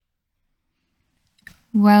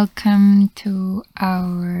Welcome to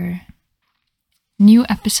our new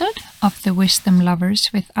episode of The Wisdom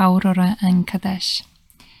Lovers with Aurora and Kadesh.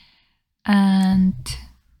 And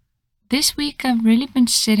this week I've really been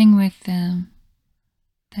sitting with the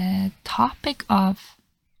topic of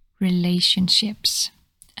relationships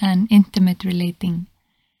and intimate relating.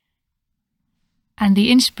 And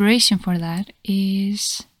the inspiration for that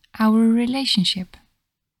is our relationship,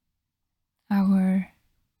 our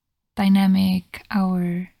dynamic,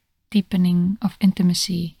 our deepening of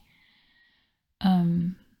intimacy.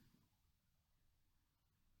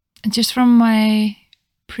 Just from my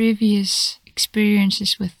previous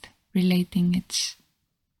experiences with relating, it's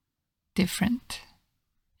different.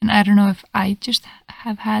 And I don't know if I just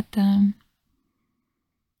have had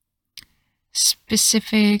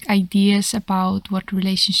specific ideas about what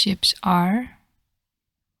relationships are,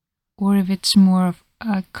 or if it's more of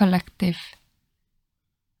a collective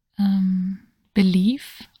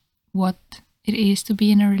belief what it is to be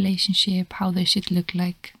in a relationship, how they should look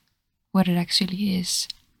like, what it actually is.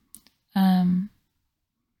 And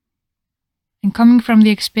coming from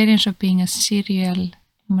the experience of being a serial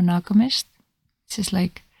monogamist, it's just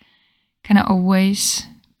like kind of always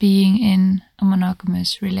being in a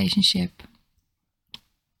monogamous relationship.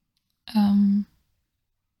 Then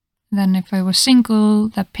if I was single,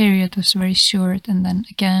 that period was very short, and then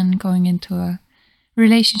again going into a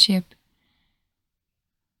relationship.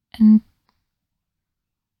 And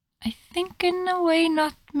I think in a way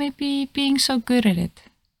not maybe being so good at it.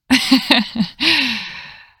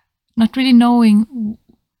 Not really knowing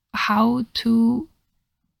how to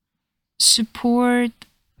support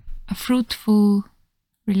a fruitful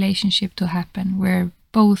relationship to happen where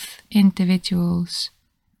both individuals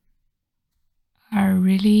are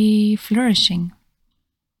really flourishing.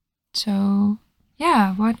 So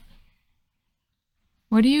yeah, what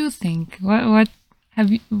do you think? What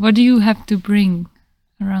do you have to bring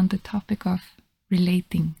around the topic of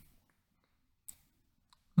relating?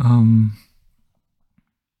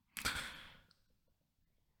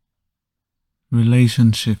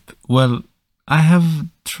 Relationship. Well, I have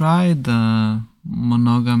tried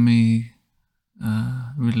monogamy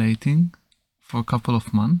relating for a couple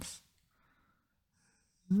of months.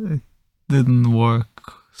 It didn't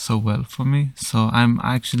work so well for me, so I'm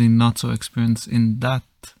actually not so experienced in that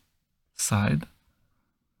side.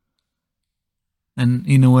 And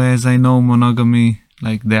in a way, as I know monogamy,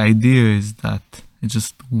 like the idea is that it's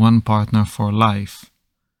just one partner for life.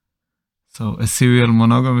 So a serial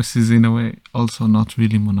monogamous is in a way also not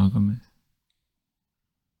really monogamous.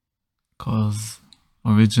 Because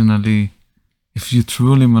originally, if you're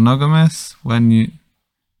truly monogamous, when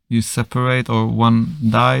you separate or one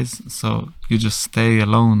dies, so you just stay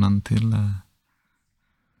alone until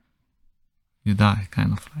you die,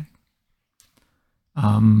 kind of like.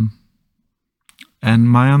 And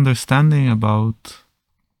my understanding about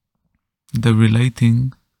the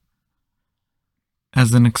relating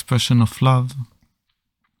as an expression of love,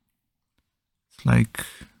 it's like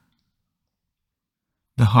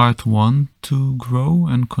the heart want to grow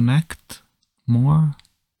and connect more.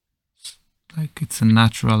 Like it's a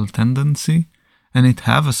natural tendency, and it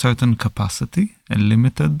have a certain capacity, a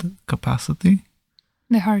limited capacity.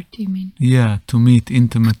 The heart, you mean? Yeah, to meet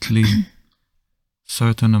intimately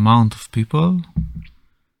certain amount of people.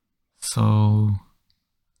 So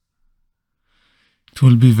it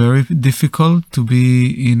will be very difficult to be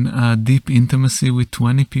in a deep intimacy with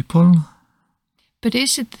 20 people. But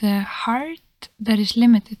is it the heart that is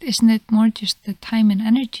limited? Isn't it more just the time and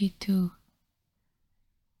energy to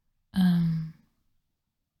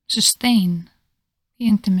sustain the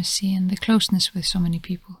intimacy and the closeness with so many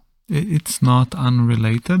people? It's not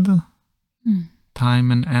unrelated.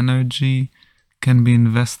 Time and energy can be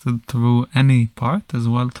invested through any part as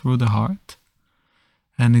well, through the heart.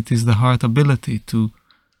 And it is the heart ability to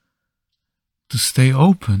stay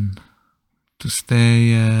open, to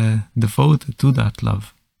stay devoted to that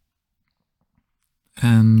love.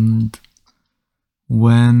 And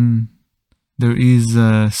when there is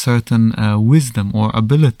a certain wisdom or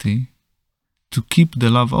ability to keep the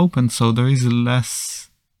love open, so there is less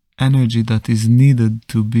energy that is needed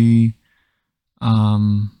to be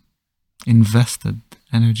invested,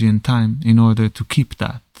 energy and time, in order to keep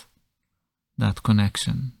that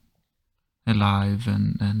connection alive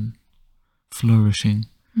and flourishing.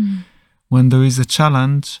 When there is a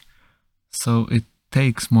challenge, so it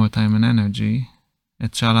takes more time and energy, a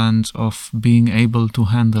challenge of being able to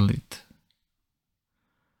handle it.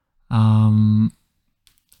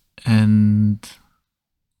 And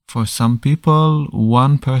for some people,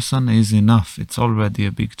 one person is enough. It's already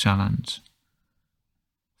a big challenge.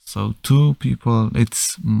 So 2 people,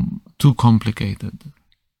 it's too complicated.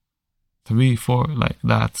 3, 4, like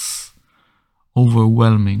that's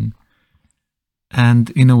overwhelming. And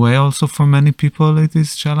in a way also for many people it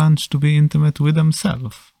is challenge to be intimate with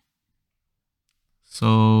themselves.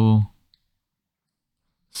 So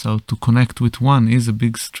to connect with one is a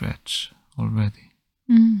big stretch already.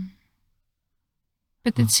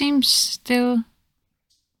 But it seems still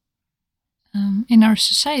in our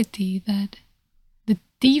society that the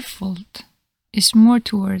default is more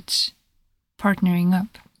towards partnering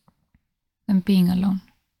up than being alone.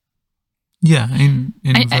 Yeah, in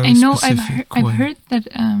a very I know specific I've way. heard that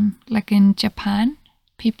like in Japan,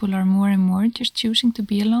 people are more and more just choosing to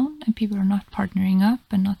be alone, and people are not partnering up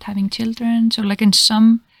and not having children. So like in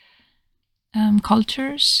some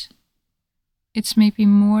cultures, it's maybe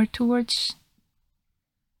more towards,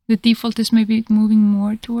 the default is maybe moving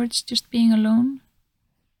more towards just being alone.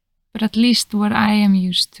 But at least what I am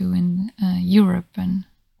used to in Europe and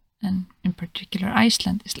in particular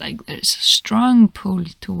Iceland is like there's a strong pull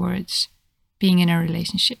towards being in a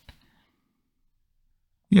relationship.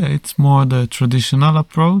 Yeah, it's more the traditional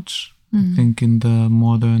approach. I think in the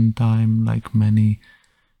modern time, like many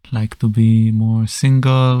like to be more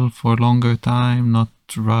single for a longer time, not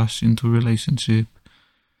rush into relationship.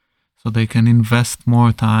 So they can invest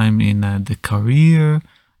more time in the career,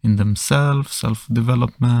 in themselves,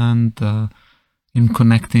 self-development, in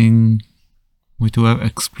connecting with whoever,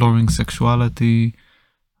 exploring sexuality.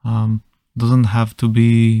 Doesn't have to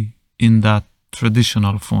be in that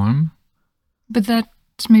traditional form. But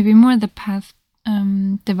that's maybe more the path,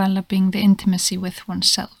 developing the intimacy with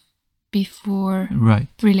oneself before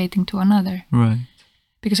relating to another. Right.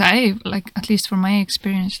 Because I, like, at least from my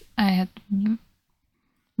experience, I had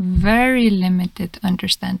very limited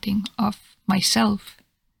understanding of myself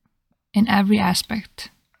in every aspect,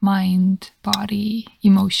 mind, body,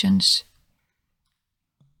 emotions,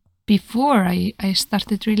 before I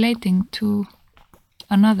started relating to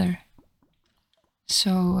another.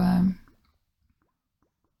 So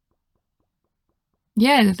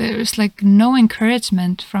yeah, there's like no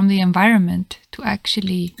encouragement from the environment to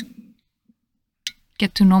actually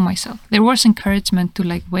get to know myself. There was encouragement to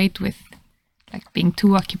like wait with like being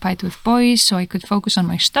too occupied with boys so I could focus on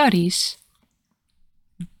my studies,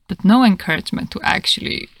 but no encouragement to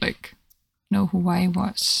actually like know who I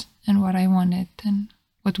was and what I wanted and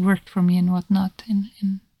what worked for me and what not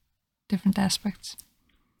in different aspects.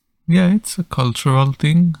 Yeah, it's a cultural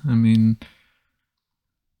thing. I mean,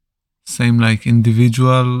 same like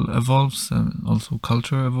individual evolves, also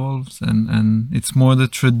culture evolves, and it's more the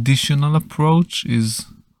traditional approach is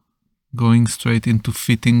going straight into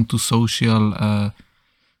fitting to social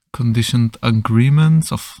conditioned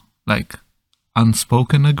agreements of like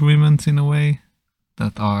unspoken agreements in a way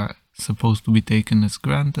that are supposed to be taken as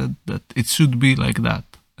granted, that it should be like that.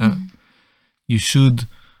 You should,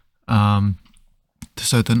 to a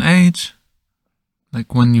certain age,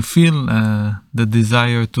 like when you feel the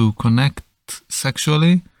desire to connect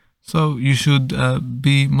sexually, so you should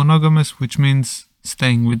be monogamous, which means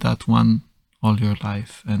staying with that one all your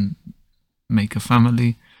life and make a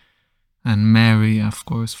family and marry, of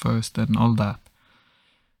course, first and all that.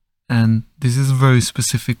 And this is a very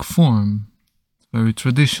specific form, very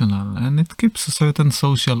traditional, and it keeps a certain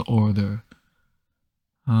social order.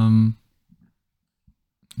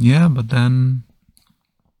 Yeah, but then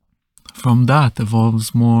from that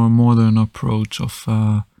evolves more modern approach of,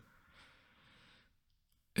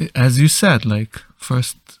 as you said, like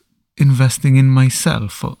first investing in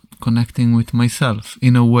myself, connecting with myself,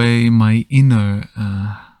 in a way my inner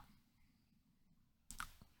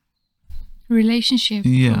relationship.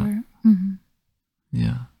 Yeah.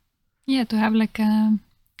 Yeah. Yeah, to have like a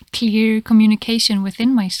clear communication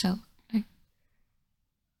within myself. Like,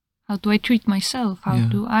 how do I treat myself? How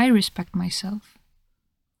do I respect myself?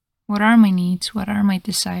 What are my needs? What are my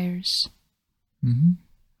desires?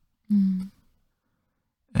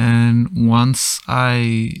 And once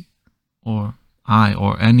I or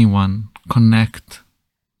anyone connect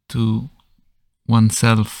to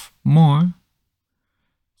oneself more,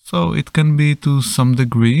 so it can be to some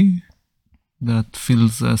degree that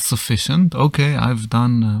feels sufficient. Okay, I've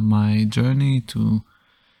done my journey to.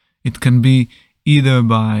 It can be either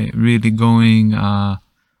by really going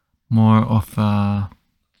more of a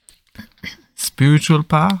spiritual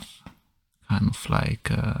path, kind of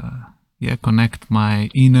like connect my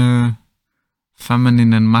inner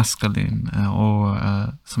feminine and masculine,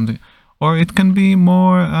 or something, or it can be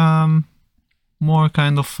more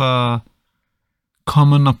kind of a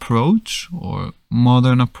common approach or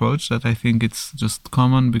modern approach that I think it's just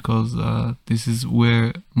common because this is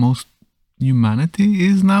where most humanity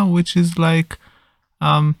is now, which is like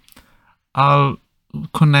I'll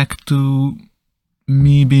connect to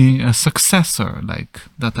me being a successor, like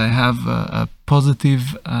that I have a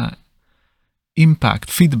positive impact,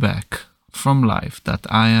 feedback from life, that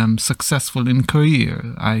I am successful in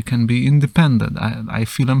career, I can be independent, I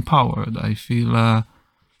feel empowered, I feel I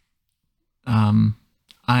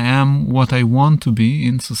am what I want to be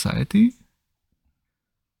in society,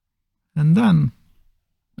 and then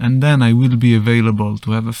I will be available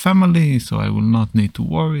to have a family, so I will not need to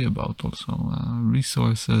worry about also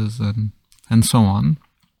resources and so on.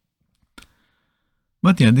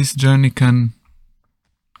 But yeah, this journey can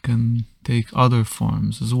take other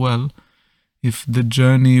forms as well, if the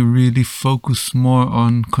journey really focus more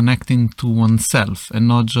on connecting to oneself and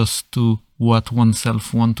not just to what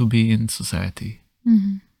oneself want to be in society.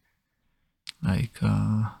 Mm-hmm. Like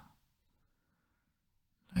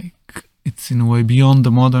it's in a way beyond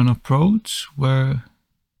the modern approach where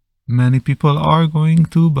many people are going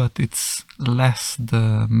to, but it's less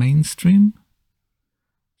the mainstream.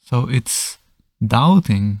 So it's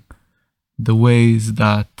doubting the ways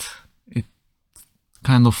that it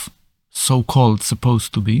kind of so-called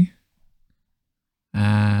supposed to be.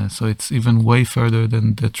 So it's even way further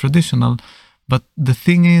than the traditional. But the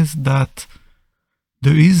thing is that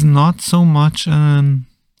there is not so much an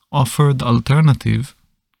offered alternative.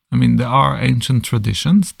 I mean, there are ancient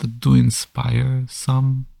traditions that do inspire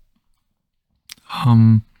some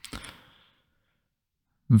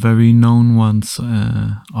very known ones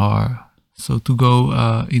are so to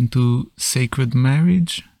go into sacred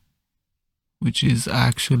marriage, which is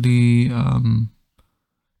actually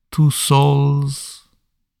two souls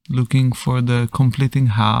looking for the completing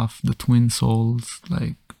half, the twin souls.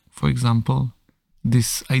 Like, for example,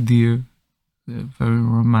 this idea, a very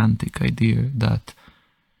romantic idea, that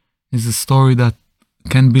is a story that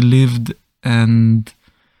can be lived and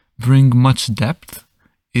bring much depth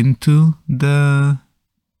into the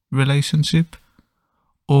relationship,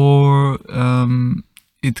 or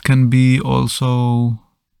it can be also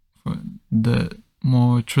the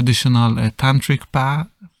more traditional tantric path,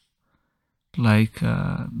 like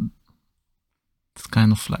it's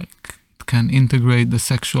kind of like it can integrate the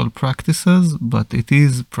sexual practices, but it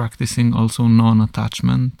is practicing also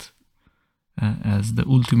non-attachment as the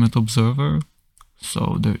ultimate observer.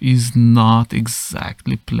 So there is not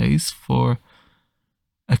exactly place for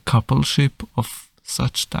a coupleship of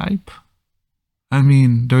such type. I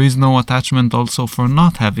mean, there is no attachment also for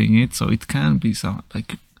not having it, so it can be some,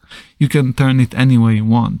 like, you can turn it any way you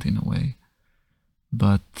want in a way.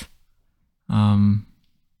 But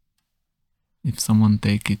if someone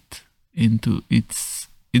take it into its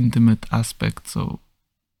intimate aspect, so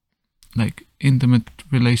like intimate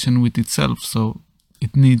relation with itself, so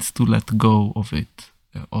it needs to let go of it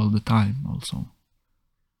all the time also.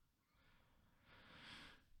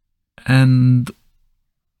 And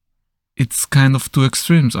it's kind of two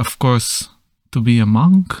extremes. Of course, to be a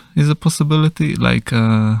monk is a possibility, like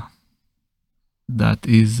that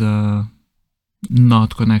is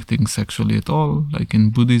not connecting sexually at all. Like in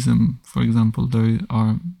Buddhism, for example, there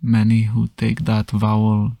are many who take that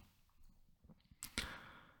vow.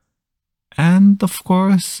 And of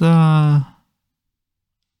course, I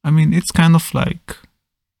mean, it's kind of like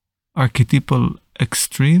archetypal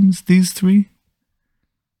extremes, these three.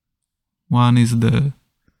 One is the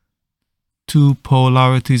two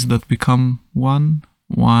polarities that become one.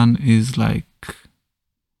 One is like,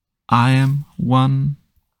 I am one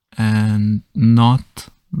and not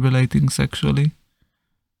relating sexually,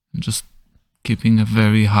 just keeping a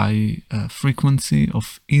very high frequency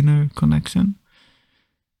of inner connection.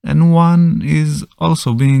 And one is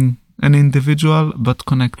also being an individual but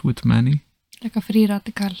connect with many. Like a free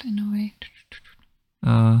radical in a way.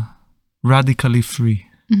 Radically free.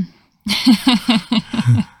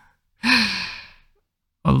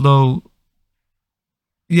 Although,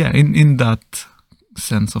 yeah, in that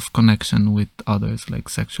sense of connection with others, like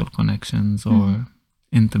sexual connections or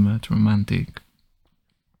intimate, romantic.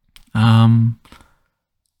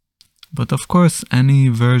 But of course, any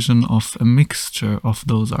version of a mixture of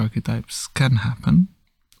those archetypes can happen.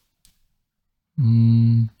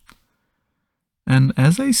 And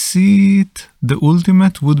as I see it, the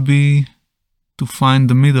ultimate would be to find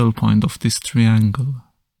the middle point of this triangle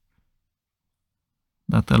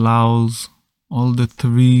that allows all the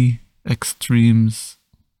three extremes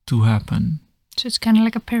to happen. So it's kind of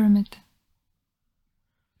like a pyramid.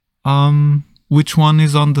 Which one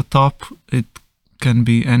is on the top? It can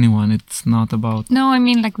be anyone. It's not about... No, I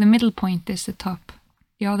mean like the middle point is the top.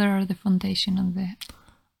 The other are the foundation and the...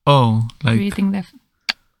 Oh, like... creating the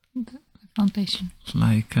foundation.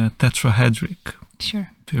 Like a tetrahedric Sure.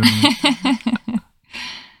 pyramid.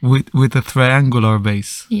 with a triangular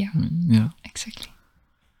base. Yeah. Yeah. Exactly.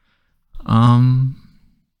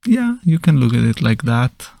 Yeah, you can look at it like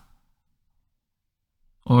that.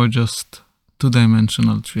 Or just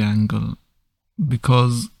two-dimensional triangle.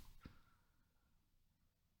 Because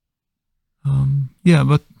yeah,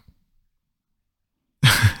 but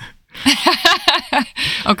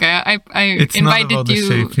okay, I it's invited not about you. The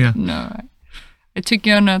shape, yeah. No, I took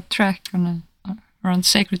you on a track around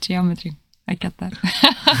sacred geometry. I get that.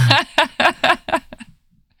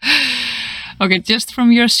 Okay, just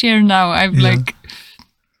from your share now, I've like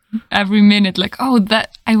every minute, like, oh,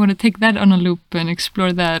 that I want to take that on a loop and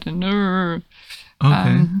explore that, and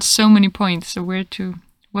Okay. So many points. So what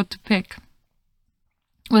to pick?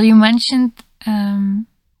 Well, you mentioned in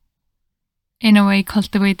a way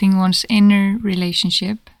cultivating one's inner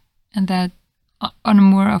relationship, and that on a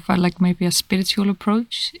more of a like maybe a spiritual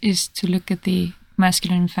approach is to look at the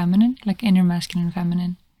masculine and feminine, like inner masculine and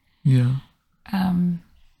feminine. Yeah.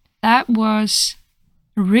 That was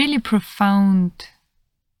really profound,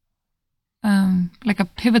 like a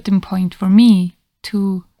pivoting point for me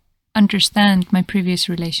to understand my previous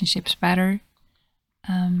relationships better,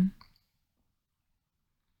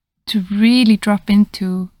 to really drop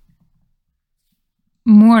into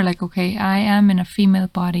more like, okay, I am in a female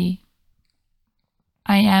body.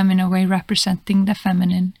 I am in a way representing the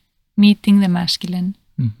feminine, meeting the masculine.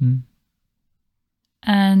 Mm-hmm.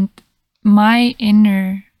 And my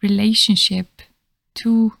inner relationship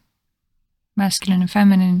to masculine and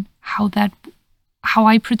feminine, how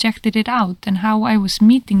I projected it out and how I was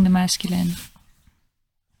meeting the masculine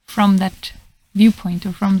from that viewpoint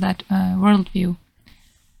or from that worldview.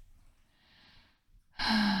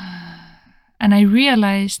 And I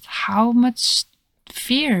realized how much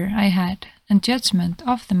fear I had and judgment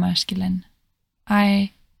of the masculine.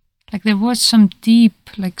 There was some deep,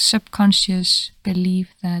 like subconscious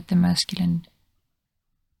belief that the masculine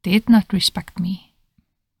did not respect me,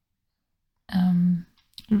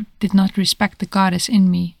 did not respect the goddess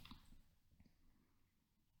in me.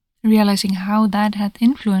 Realizing how that had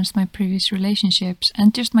influenced my previous relationships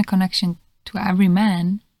and just my connection to every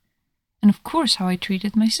man. And of course, how I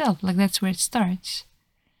treated myself. Like, that's where it starts.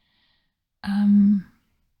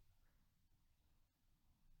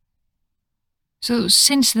 So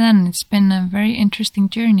since then, it's been a very interesting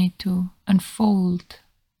journey to unfold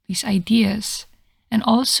these ideas. And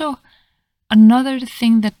also, another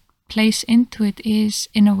thing that plays into it is,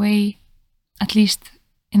 in a way, at least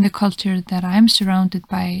in the culture that I'm surrounded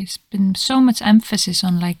by, it's been so much emphasis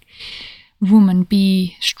on, like, woman,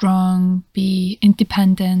 be strong, be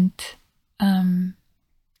independent.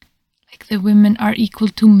 Like the women are equal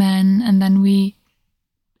to men, and then we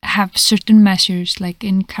have certain measures like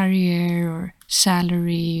in career or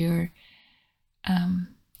salary or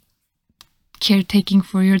caretaking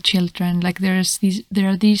for your children. Like there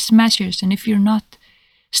are these measures, and if you're not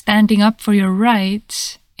standing up for your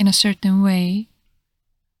rights in a certain way,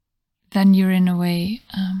 then you're in a way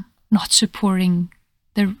not supporting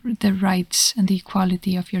the rights and the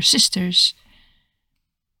equality of your sisters.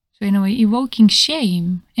 So in a way, evoking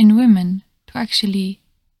shame in women to actually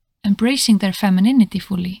embracing their femininity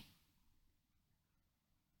fully.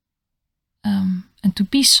 And to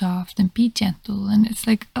be soft and be gentle. And it's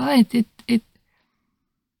like, it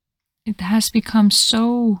has become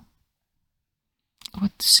so,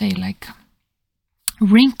 what to say, like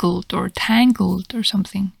wrinkled or tangled or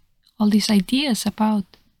something. All these ideas about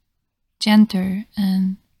gender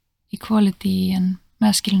and equality and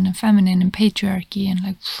masculine and feminine and patriarchy, and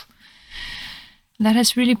like that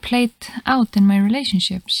has really played out in my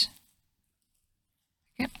relationships.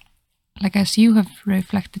 Like as you have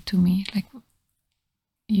reflected to me, like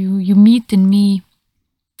you meet in me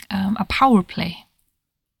a power play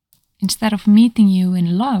instead of meeting you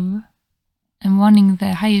in love and wanting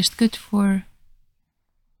the highest good for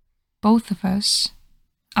both of us,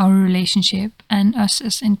 our relationship, and us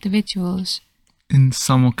as individuals. In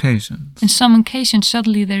some occasions. In some occasions,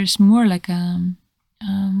 suddenly there's more like a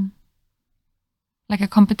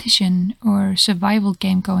competition or survival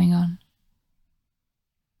game going on.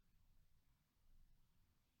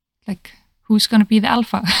 Like, who's gonna be the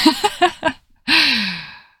alpha?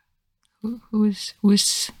 who is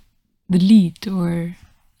the lead? Or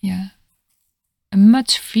a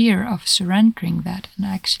much fear of surrendering that and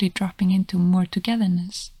actually dropping into more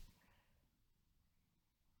togetherness.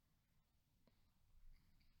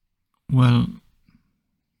 Well,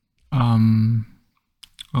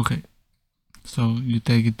 okay. So you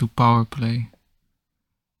take it to power play,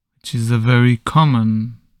 which is a very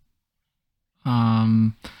common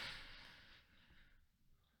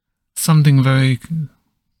something very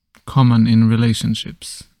common in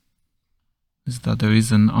relationships is that there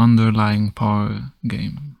is an underlying power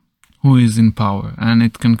game. Who is in power? And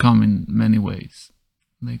it can come in many ways.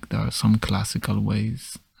 Like there are some classical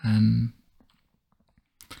ways, and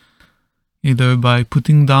either by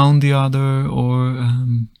putting down the other, or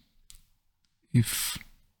if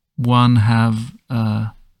one have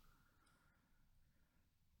a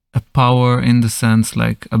power in the sense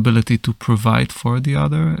like ability to provide for the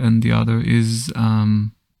other, and the other is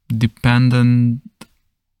dependent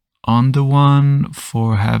on the one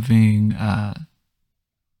for having a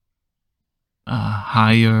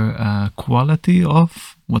higher quality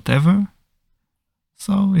of whatever.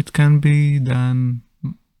 So it can be then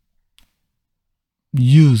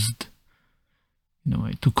used in a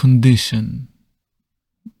way to condition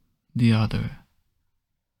the other.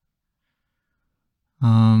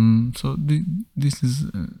 So this is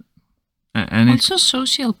and also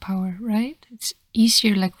social power, right? It's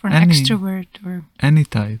easier like for an extrovert or any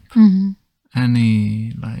type,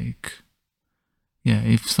 any like, yeah,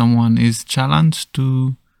 if someone is challenged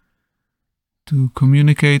to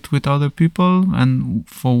communicate with other people, and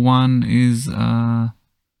for one is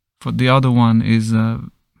for the other one is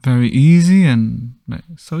very easy, and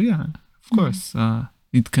so yeah, of course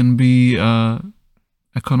it can be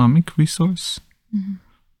economic resource,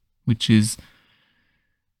 which is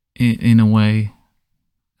in a way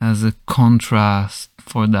as a contrast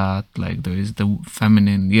for that, like there is the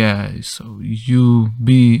feminine, so you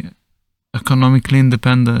be economically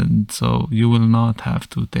independent, so you will not have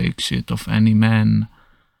to take shit of any man,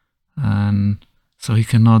 and so he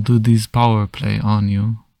cannot do this power play on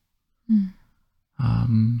you.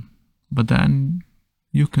 But then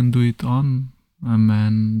you can do it on a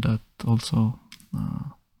man that also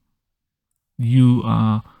you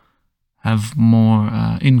have more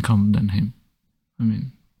income than him. I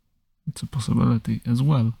mean, it's a possibility as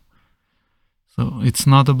well. So it's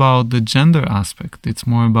not about the gender aspect, it's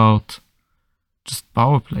more about just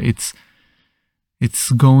power play.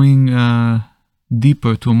 It's going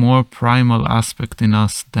deeper to a more primal aspect in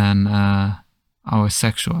us than our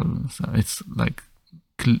sexual. So it's like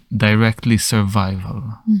directly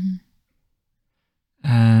survival.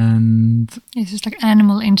 And it's just like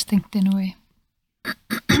animal instinct in a way.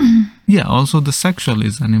 Yeah, also the sexual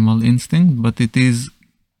is animal instinct, but it is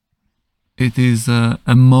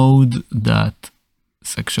a mode that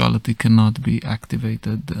sexuality cannot be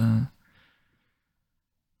activated,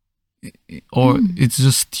 or it's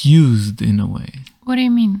just used in a way. What do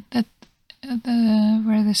you mean that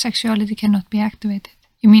where the sexuality cannot be activated?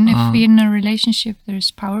 You mean if we're in a relationship,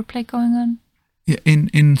 there's power play going on? Yeah,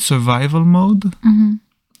 in survival mode.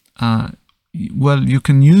 Well, you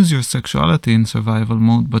can use your sexuality in survival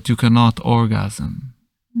mode, but you cannot orgasm.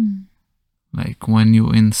 Like when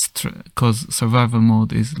you in stress, because survival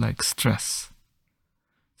mode is like stress.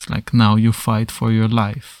 It's like now you fight for your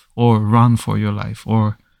life, or run for your life,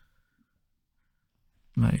 or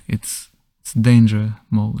like it's danger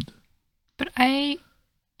mode. But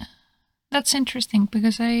that's interesting,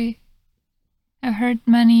 because I've heard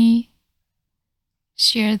many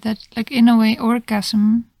share that, like, in a way,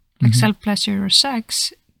 orgasm, like self-pleasure or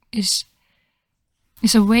sex, is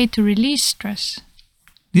a way to release stress.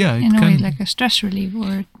 Yeah, in a way, like a stress relief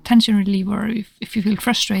or tension relief, or if you feel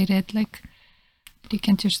frustrated, like you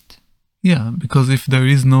can just... Yeah, because if there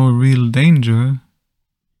is no real danger,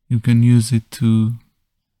 you can use it to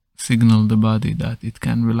signal the body that it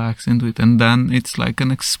can relax into it, and then it's like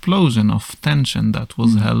an explosion of tension that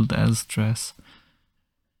was held as stress,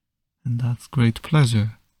 and that's great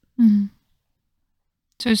pleasure.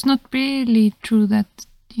 So it's not really true that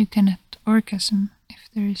you cannot orgasm if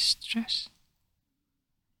there is stress.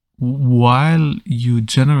 While you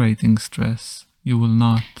generating stress, you will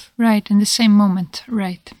not. Right, in the same moment,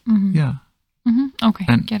 right. Yeah. Okay,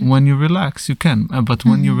 and get it. When you relax, you can, but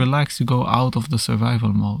when you relax, you go out of the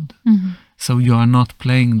survival mode. So you are not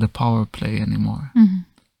playing the power play anymore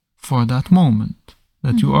for that moment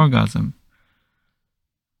that you orgasm.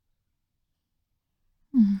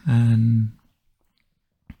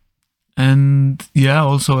 And yeah,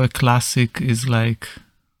 also a classic is like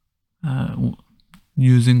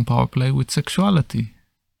using power play with sexuality.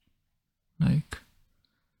 Like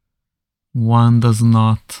one does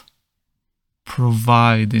not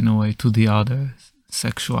provide in a way to the other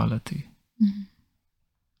sexuality.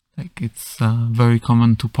 Like it's very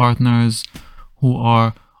common to partners who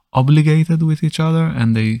are obligated with each other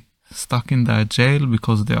and they stuck in that jail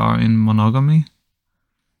because they are in monogamy.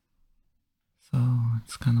 So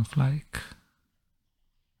it's kind of like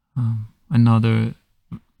another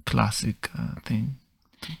classic thing.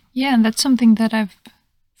 Yeah, and that's something that I've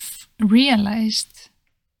realized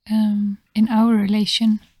in our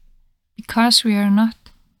relation, because we are not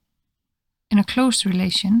in a closed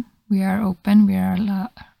relation, we are open, we are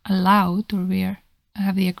allowed, or we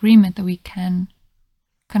have the agreement that we can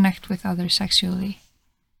connect with others sexually.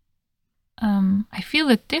 I feel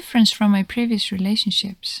the difference from my previous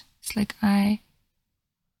relationships. It's like I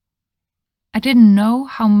didn't know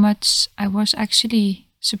how much I was actually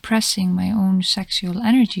suppressing my own sexual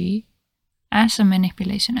energy as a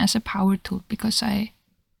manipulation, as a power tool, because I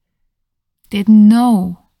didn't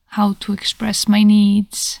know how to express my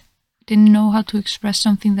needs, didn't know how to express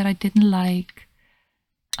something that I didn't like.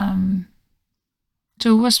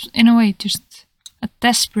 So it was, in a way, just a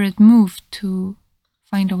desperate move to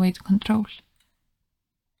find a way to control.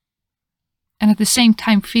 And at the same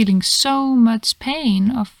time feeling so much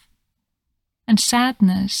pain and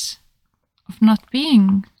sadness of not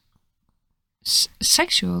being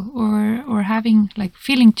sexual, or having, like,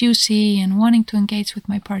 feeling juicy and wanting to engage with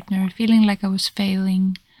my partner, feeling like I was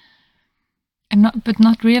failing, and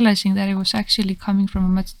not realizing that it was actually coming from a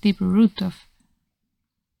much deeper root of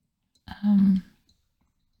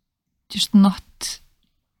just not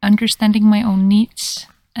understanding my own needs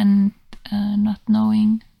and not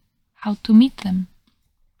knowing how to meet them.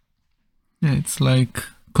 Yeah, it's like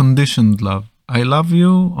conditioned love. I love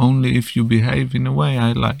you only if you behave in a way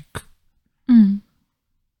I like.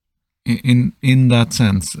 In that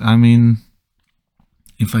sense, I mean,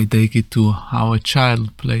 if I take it to how a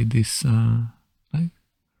child play this,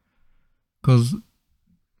 because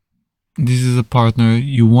this is a partner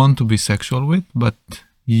you want to be sexual with, but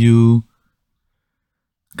you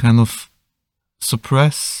kind of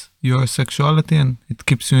suppress your sexuality, and it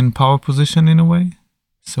keeps you in power position in a way.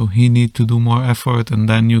 So he need to do more effort, and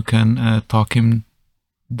then you can talk him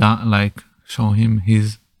down, like show him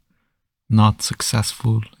he's not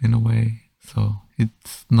successful in a way. So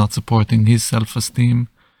it's not supporting his self-esteem.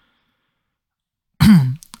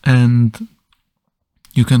 And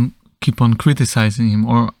you can keep on criticizing him,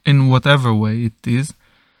 or in whatever way it is.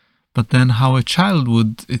 But then how a child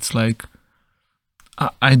would, it's like,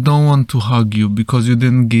 I don't want to hug you because you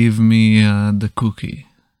didn't give me the cookie.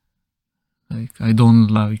 Like, I don't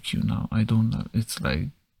like you now. I don't like. It's like,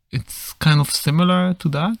 it's kind of similar to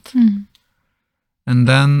that. And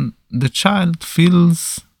then the child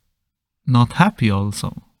feels not happy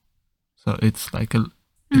also. So it's like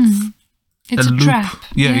it's a loop. trap.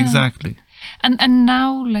 Yeah, exactly. And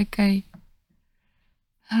now, like, I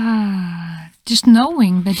just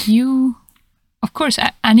knowing that you, of course,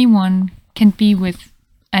 anyone can be with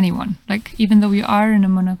anyone. Like, even though you are in a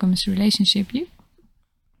monogamous relationship,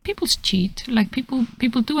 people cheat. Like,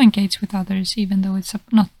 people do engage with others, even though it's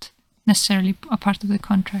not necessarily a part of the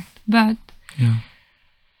contract. But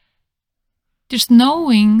just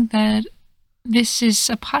knowing that this is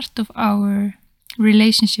a part of our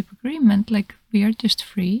relationship agreement, like, we are just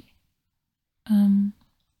free.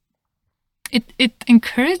 It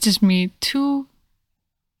encourages me to,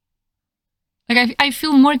 like, I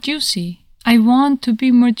feel more juicy. I want to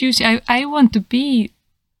be more juicy. I want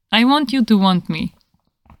you to want me.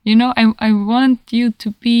 You know, I want you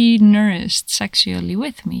to be nourished sexually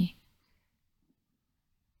with me.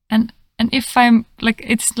 And if I'm, like,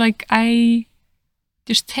 it's like I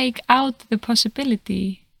just take out the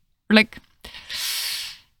possibility, like,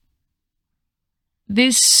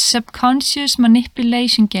 this subconscious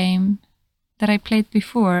manipulation game that I played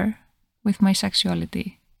before with my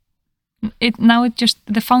sexuality.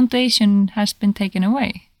 The foundation has been taken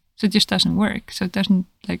away. So it just doesn't work. So it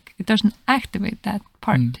doesn't activate that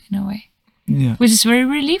part in a way. Yeah. Which is very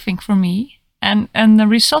relieving for me. And the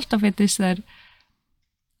result of it is that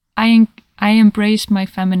I embrace my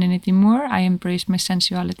femininity more, I embrace my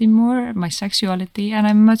sensuality more, my sexuality, and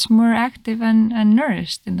I'm much more active and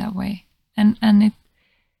nourished in that way. And it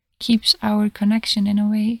keeps our connection in a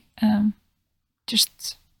way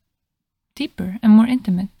just deeper and more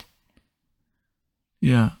intimate.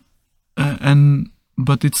 Yeah.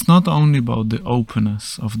 But it's not only about the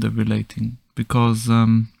openness of the relating, because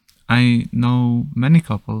I know many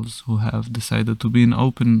couples who have decided to be in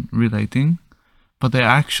open relating, but they're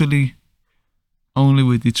actually only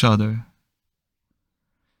with each other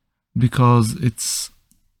because it's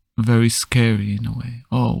very scary in a way.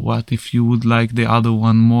 Oh, what if you would like the other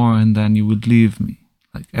one more and then you would leave me?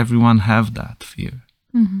 Like, everyone have that fear.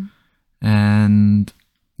 And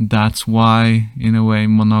that's why, in a way,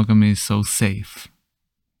 monogamy is so safe.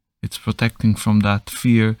 It's protecting from that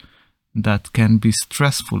fear that can be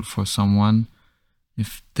stressful for someone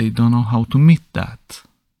if they don't know how to meet that,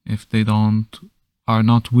 if they are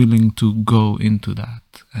not willing to go into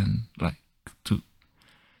that and, like,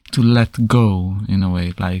 to let go in a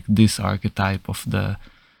way, like this archetype of the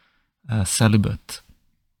celibate.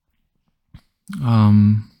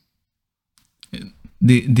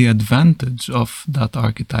 The advantage of that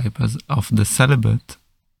archetype of the celibate,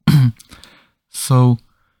 so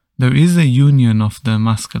there is a union of the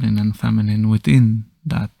masculine and feminine within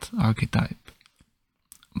that archetype,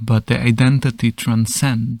 but the identity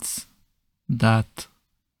transcends that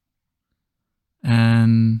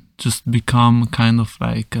and just become kind of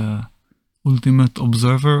like a ultimate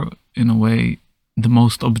observer, in a way, the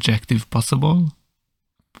most objective possible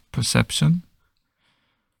perception.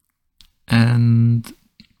 And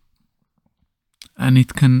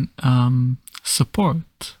it can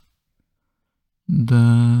support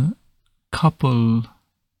the couple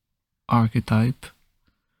archetype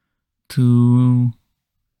to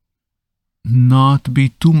not be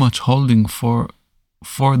too much holding for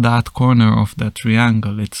that corner of that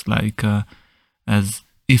triangle. It's like as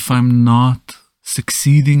if I'm not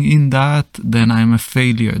succeeding in that, then I'm a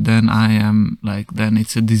failure, then then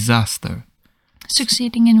it's a disaster.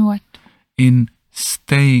 Succeeding in what? In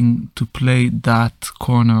staying to play that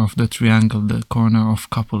corner of the triangle, the corner of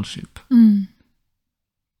coupleship.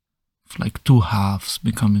 It's like two halves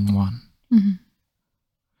becoming one. Mm-hmm.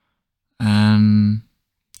 And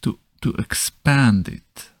to expand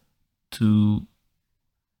it, to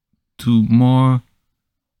more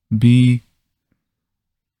be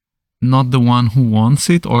not the one who wants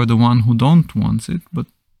it or the one who don't want it, but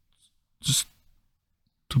just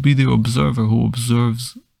to be the observer who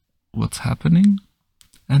observes what's happening,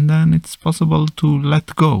 and then it's possible to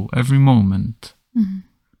let go every moment. Mm-hmm.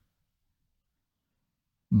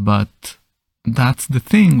 But that's the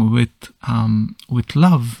thing with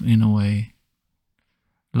love, in a way.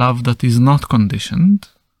 Love that is not conditioned,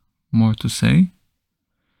 more to say.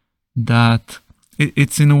 That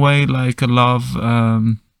it's in a way like a love,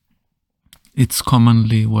 it's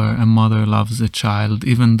commonly where a mother loves a child,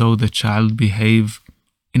 even though the child behave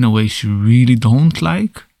in a way she really don't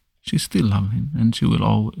like, she still loves him, and she will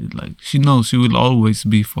always, like, she knows she will always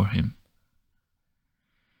be for him.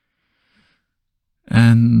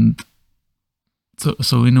 And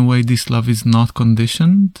so in a way, this love is not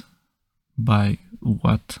conditioned by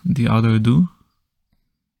what the other do.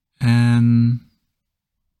 And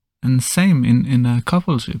same in a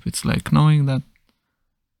coupleship, it's like knowing that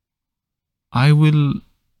I will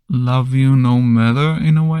love you no matter,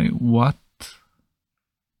 in a way, what.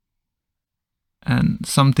 And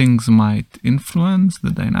some things might influence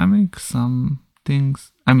the dynamic, some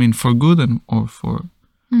things, I mean, for good or for...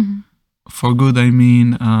 Mm-hmm. For good, I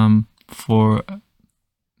mean, for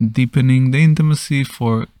deepening the intimacy,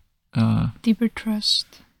 for... deeper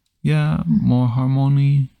trust. Yeah, more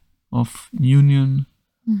harmony of union.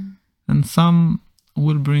 Mm. And some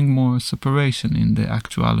will bring more separation in the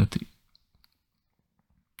actuality.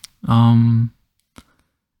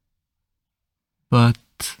 But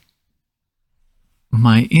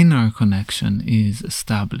my inner connection is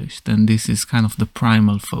established, and this is kind of the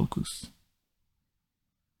primal focus.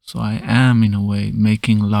 So I am, in a way,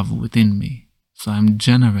 making love within me. So I'm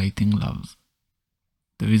generating love.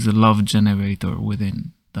 There is a love generator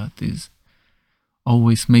within that is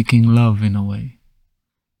always making love, in a way.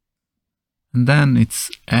 And then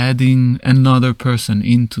it's adding another person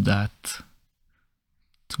into that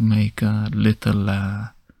to make a little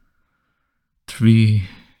threesome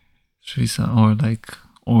or like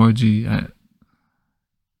orgy.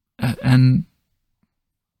 And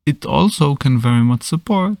it also can very much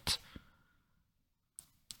support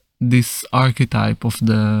this archetype of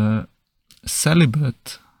the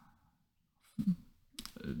celibate.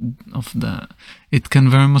 It can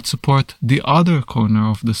very much support the other corner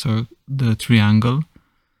of the triangle,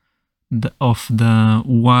 of the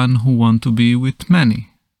one who want to be with many.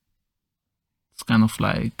 It's kind of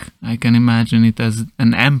like, I can imagine it as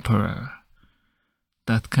an emperor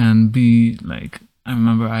that can be like, I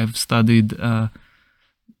remember I've studied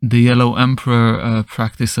the Yellow Emperor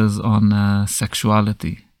practices on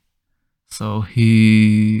sexuality. So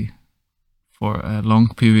he, for a long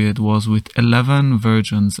period, was with 11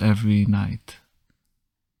 virgins every night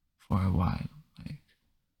for a while.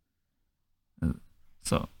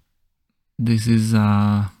 So this is...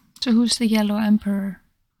 So who's the Yellow Emperor?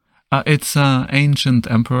 It's an ancient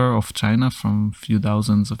emperor of China from a few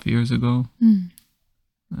thousands of years ago. Mm.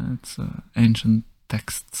 It's ancient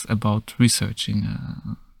texts about researching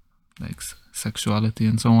like sexuality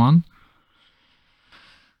and so on.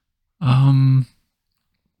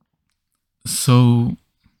 So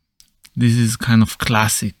this is kind of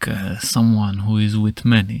classic, someone who is with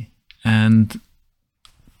many, and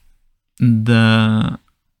the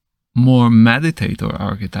more meditator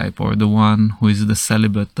archetype, or the one who is the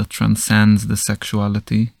celibate that transcends the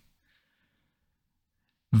sexuality,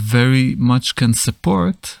 very much can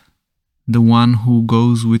support the one who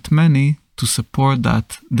goes with many, to support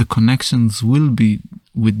that the connections will be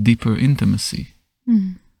with deeper intimacy.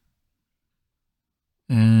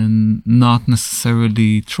 And not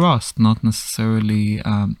necessarily trust, not necessarily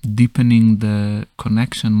deepening the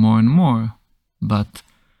connection more and more, but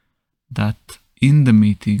that in the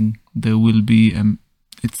meeting there will be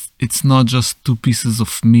it's not just two pieces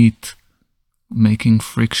of meat making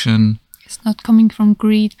friction. It's not coming from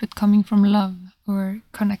greed, but coming from love or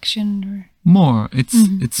connection, or more.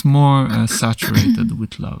 It's more saturated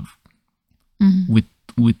with love, with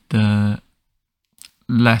the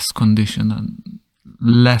less conditioned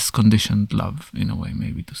love, in a way,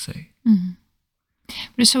 maybe to say.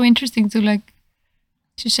 But it's so interesting to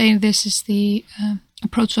say this is the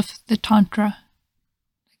approach of the Tantra,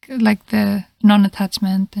 like the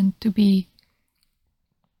non-attachment, and to be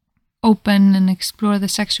open and explore the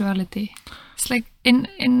sexuality. It's like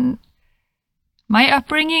in my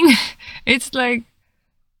upbringing, it's like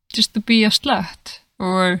just to be a slut,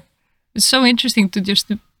 or it's so interesting to just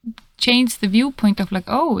to change the viewpoint of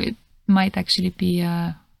it might actually be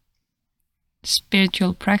a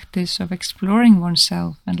spiritual practice of exploring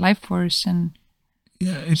oneself and life force and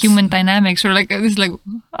human dynamics, or is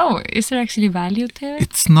there actually value to it?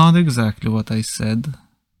 It's not exactly what I said,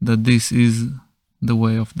 that this is the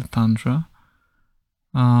way of the Tantra.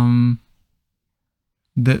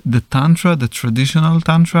 The Tantra, the traditional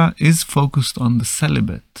Tantra, is focused on the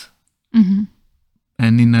celibate.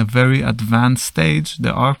 And in a very advanced stage,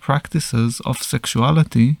 there are practices of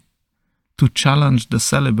sexuality to challenge the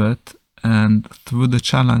celibate, and through the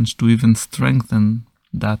challenge to even strengthen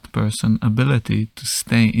that person's ability to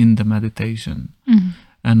stay in the meditation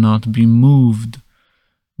and not be moved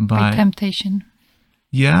by temptation.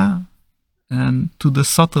 Yeah, and to the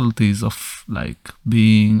subtleties of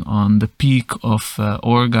being on the peak of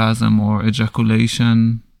orgasm or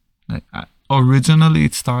ejaculation. Originally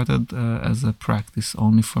it started as a practice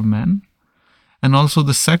only for men, and also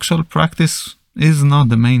the sexual practice is not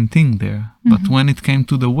the main thing there. But when it came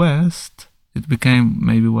to the West, it became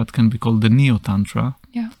maybe what can be called the Neo-Tantra.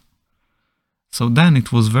 Yeah. So then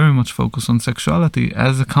it was very much focused on sexuality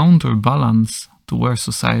as a counterbalance to where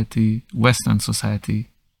Western society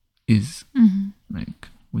is.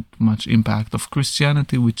 With much impact of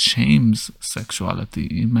Christianity, which shames sexuality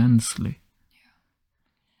immensely. Yeah.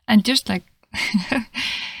 And just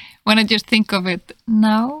when I just think of it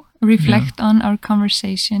now, reflect on our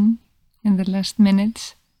conversation in the last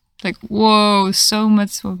minutes, whoa, so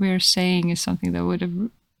much what we're saying is something that would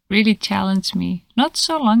have really challenged me not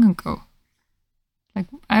so long ago.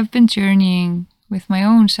 I've been journeying with my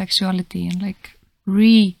own sexuality and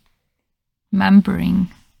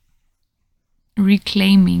remembering,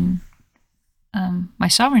 reclaiming my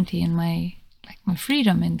sovereignty and my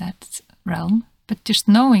freedom in that realm, but just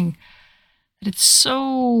knowing that it's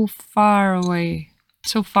so far away,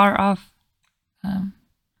 so far off.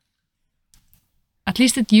 At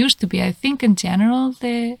least it used to be. I think in general,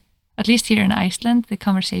 at least here in Iceland, the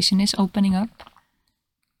conversation is opening up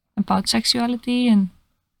about sexuality and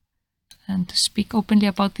to speak openly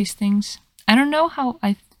about these things. I don't know how.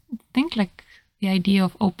 I think the idea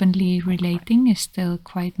of openly relating is still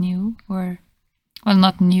quite new, or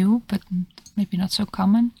not new, but maybe not so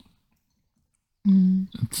common.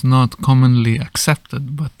 It's not commonly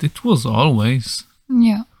accepted, but it was always.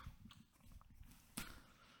 Yeah.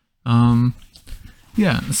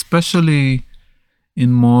 Yeah, especially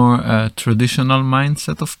in more traditional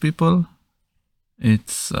mindset of people,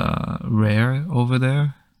 it's rare over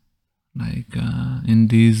there. In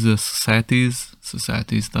these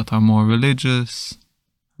societies that are more religious.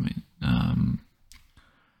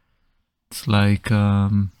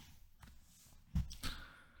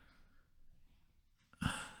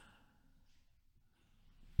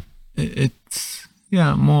 It's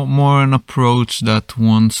it's more an approach that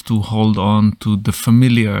wants to hold on to the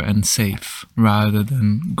familiar and safe rather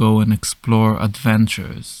than go and explore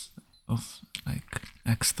adventures of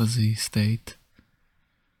ecstasy state.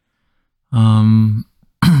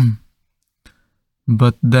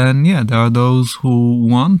 But then there are those who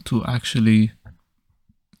want to actually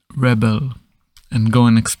rebel and go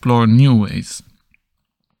and explore new ways,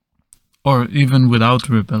 or even without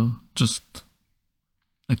rebel, just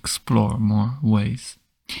explore more ways.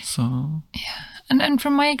 So and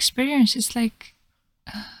from my experience, it's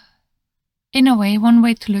in a way, one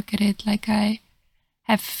way to look at it, I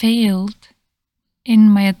have failed in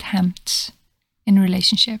my attempts in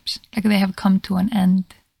relationships, they have come to an end.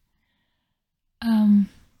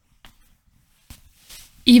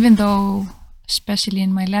 even though, especially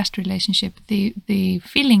in my last relationship, the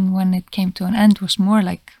feeling when it came to an end was more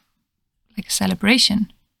like a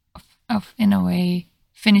celebration of in a way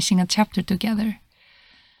finishing a chapter together.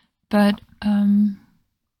 But then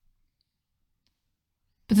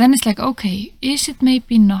it's like, okay, is it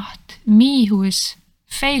maybe not me who is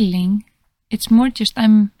failing? It's more just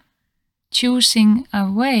I'm choosing a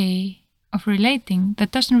way of relating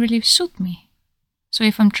that doesn't really suit me. So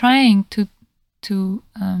if I'm trying to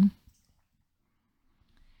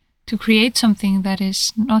create something that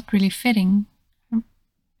is not really fitting,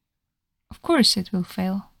 of course it will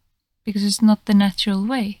fail, because it's not the natural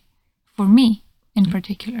way for me in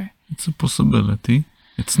particular. It's a possibility.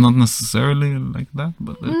 It's not necessarily like that,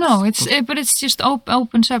 but it's just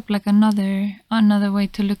opens up like another way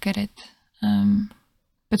to look at it.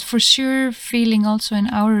 But for sure, feeling also in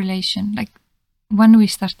our relation, like when we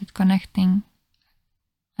started connecting,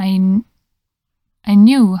 I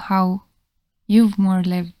knew how you've more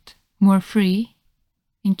lived more free,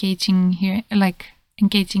 engaging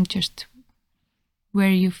just where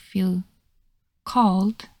you feel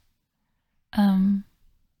called.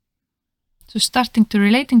 So starting to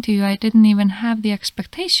relating to you, I didn't even have the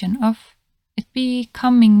expectation of it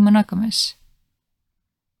becoming monogamous,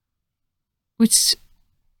 which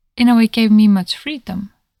in a way gave me much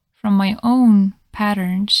freedom from my own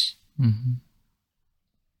patterns and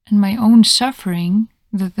my own suffering,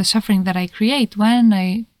 the suffering that I create when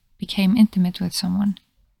I became intimate with someone.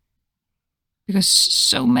 Because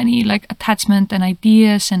so many like attachment and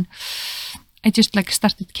ideas, and I just like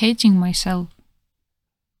started caging myself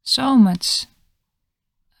so much.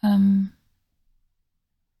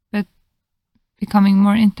 But becoming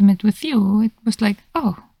more intimate with you, it was like,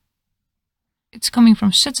 oh, it's coming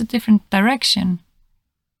from such a different direction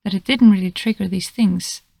that it didn't really trigger these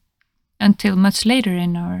things until much later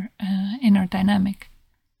in our dynamic.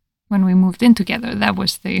 When we moved in together, that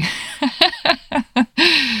was the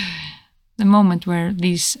the moment where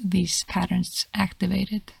these patterns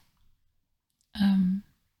activated.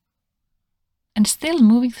 And still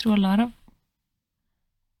moving through a lot of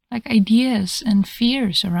like ideas and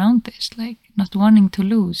fears around this, like not wanting to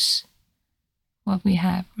lose what we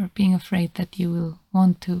have, or being afraid that you will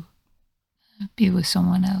want to be with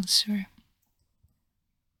someone else,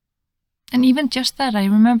 and even just that, I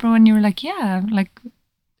remember when you were like, yeah, like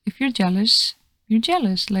if you're jealous,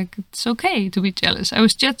 like it's okay to be jealous. I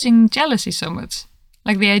was judging jealousy so much.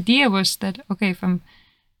 Like the idea was that, okay, if I'm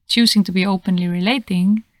choosing to be openly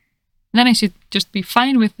relating, then I should just be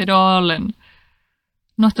fine with it all and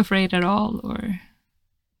not afraid at all. Or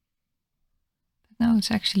now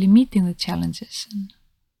it's actually meeting the challenges, and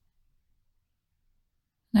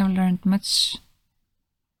I've learned much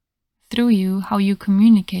through you, how you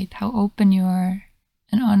communicate, how open you are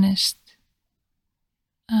and honest.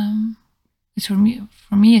 It's for me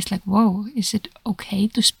it's like, whoa, is it okay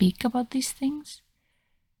to speak about these things?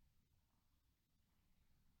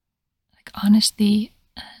 Like honesty,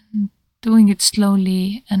 and doing it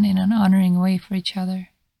slowly and in an honoring way for each other.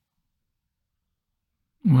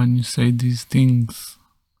 When you say these things,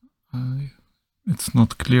 it's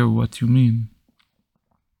not clear what you mean.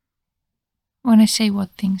 When I say what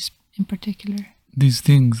things in particular? These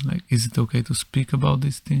things, like, is it okay to speak about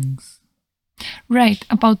these things? Right,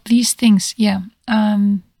 about these things, yeah.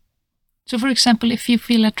 So for example, if you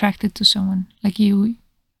feel attracted to someone, like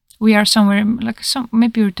we are somewhere, like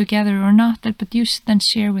maybe we're together or not, but you then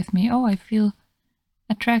share with me, oh, I feel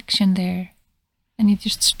attraction there. And you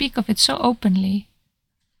just speak of it so openly.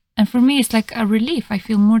 And for me, it's like a relief. I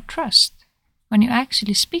feel more trust when you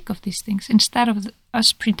actually speak of these things, instead of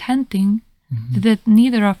us pretending that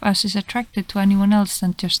neither of us is attracted to anyone else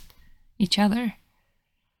than just each other.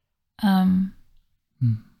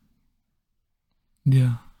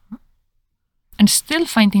 Yeah. And still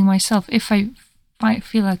finding myself, if I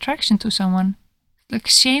feel attraction to someone, like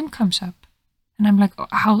shame comes up. And I'm like,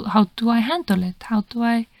 how do I handle it?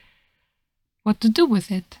 What to do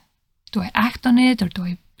with it? Do I act on it, or do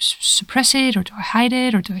I suppress it, or do I hide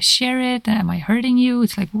it, or do I share it? Am I hurting you?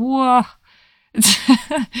 It's like, whoa. It's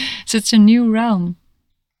such a new realm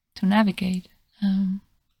to navigate.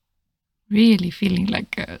 Really feeling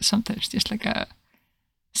like sometimes just like a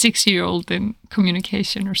 6-year-old in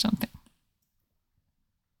communication or something.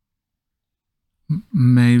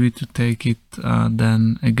 Maybe to take it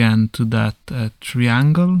then again to that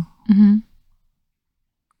triangle.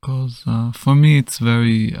 Because for me it's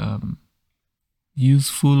very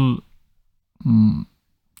useful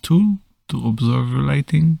tool to observe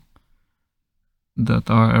relating that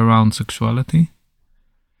are around sexuality.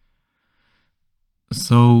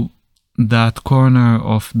 So that corner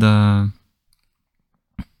of the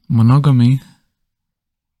monogamy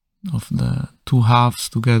of the two halves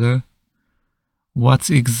together, what's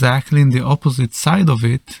exactly in the opposite side of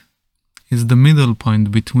it is the middle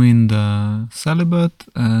point between the celibate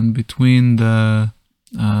and between the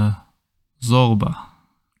zorba,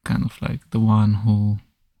 kind of like the one who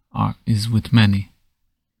is with many.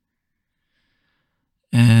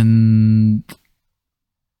 And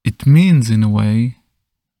it means, in a way,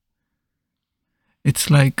 it's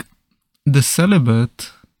like the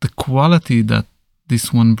celibate, the quality that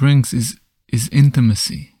this one brings is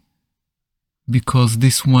intimacy, because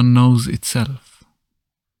this one knows itself.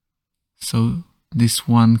 So this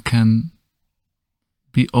one can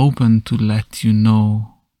be open to let you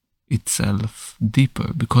know itself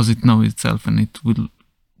deeper, because it knows itself, and it will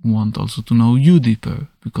want also to know you deeper,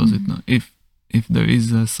 because it know if there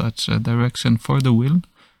is such a direction for the will,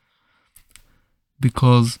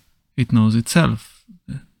 because it knows itself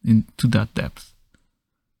into that depth.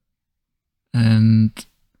 And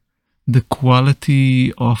the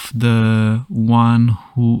quality of the one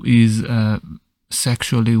who is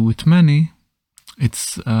sexually with many,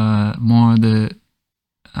 it's more the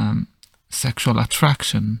sexual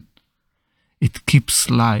attraction. It keeps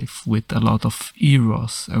life with a lot of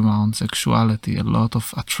eros around sexuality, a lot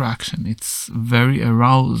of attraction. It's very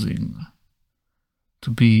arousing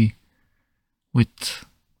to be with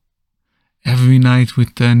every night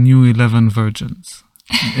with the new 11 virgins.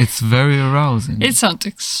 It's very arousing. It sounds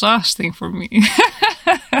exhausting for me.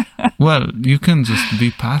 Well, you can just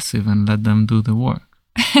be passive and let them do the work.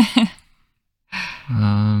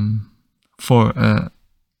 For a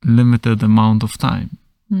limited amount of time.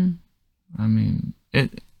 I mean,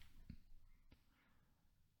 it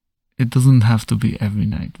doesn't have to be every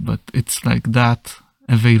night, but it's like that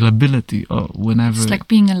availability or whenever. It's like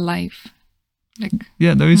being alive.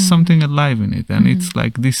 Yeah, there is something alive in it, and it's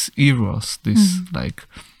like this eros, this like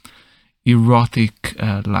erotic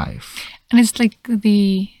life. And it's like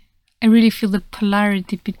I really feel the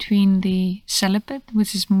polarity between the celibate,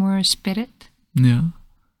 which is more spirit,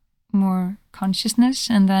 more consciousness,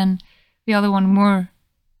 and then the other one more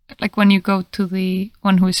like when you go to the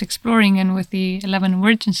one who is exploring and with the 11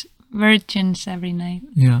 virgins every night.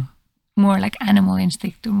 Yeah. More like animal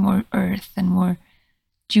instinct, or more earth and more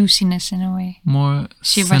juiciness in a way. More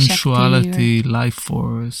Shiva sensuality, Shakti life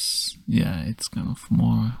force. Yeah, it's kind of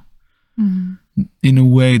more, in a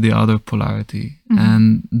way, the other polarity.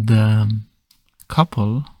 And the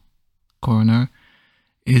couple corner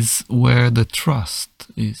is where the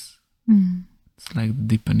trust is. It's like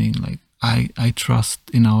deepening, like I trust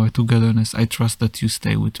in our togetherness. I trust that you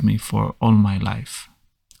stay with me for all my life,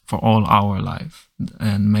 for all our life,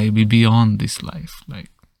 and maybe beyond this life. Like,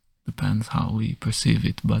 depends how we perceive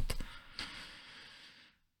it, but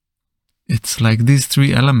it's like these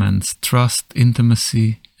three elements: trust,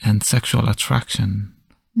 intimacy, and sexual attraction.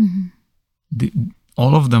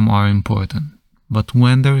 All of them are important, but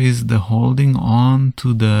when there is the holding on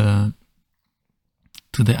to the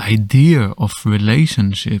idea of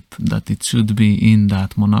relationship, that it should be in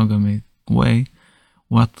that monogamic way,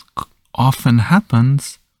 what often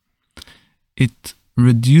happens, it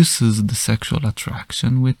reduces the sexual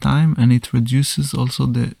attraction with time, and it reduces also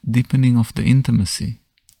the deepening of the intimacy,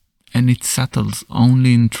 and it settles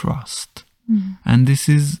only in trust. And this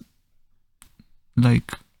is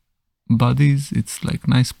like buddies, it's like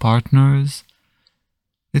nice partners.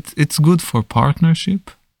 It's good for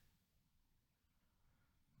partnership,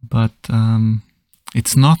 but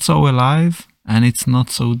it's not so alive, and it's not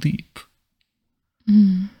so deep.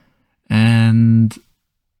 And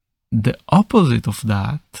the opposite of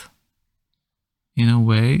that, in a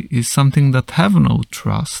way, is something that have no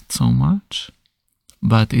trust so much,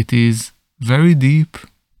 but it is very deep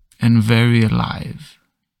and very alive,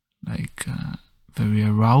 like very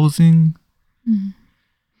arousing.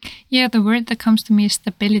 Yeah, the word that comes to me is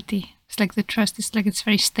stability. It's like the trust. It's like it's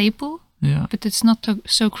very stable, but it's not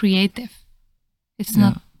so creative. It's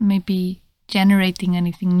not maybe generating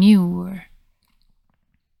anything new, or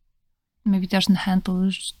maybe doesn't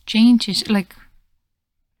handle changes. Like,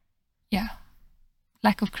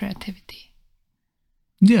 lack of creativity.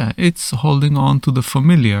 Yeah, it's holding on to the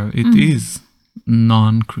familiar. It is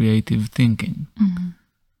non-creative thinking.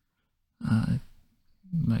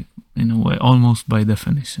 Like, in a way, almost by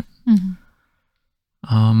definition.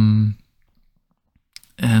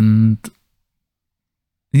 And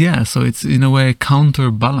yeah, so it's in a way a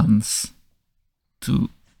counterbalance to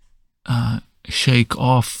shake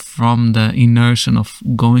off from the inertia of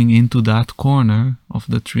going into that corner of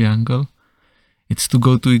the triangle. It's to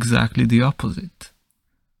go to exactly the opposite,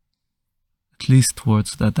 at least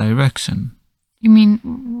towards that direction. You mean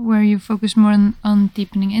where you focus more on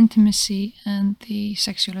deepening intimacy and the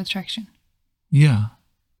sexual attraction? Yeah.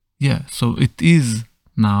 So it is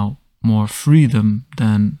now more freedom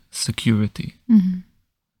than security.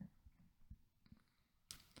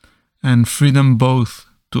 And freedom both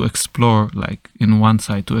to explore, like in one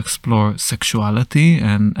side, to explore sexuality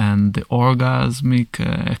and the orgasmic,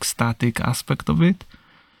 ecstatic aspect of it,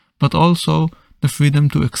 but also the freedom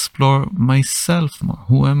to explore myself more.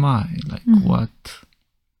 Who am I? Like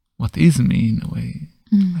what is me in a way?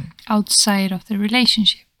 Like, outside of the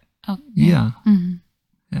relationship. Yeah,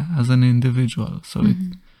 as an individual. So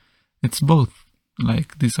it's both.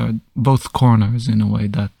 Like these are both corners in a way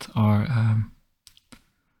that are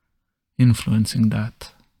influencing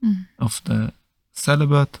that of the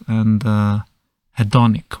celibate and the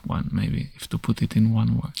hedonic one, maybe, if to put it in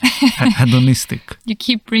one word. Hedonistic. You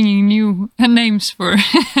keep bringing new names for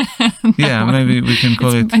Yeah, one. maybe we can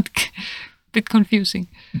call it's it... a bit confusing.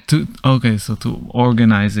 So to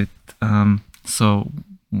organize it, so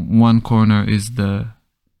one corner is the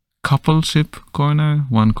coupleship corner,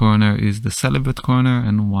 one corner is the celibate corner,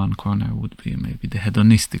 and one corner would be maybe the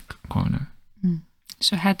hedonistic corner.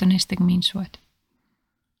 So hedonistic means what?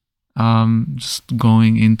 Just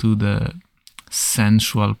going into the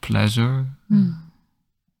sensual pleasure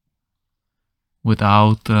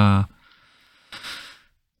without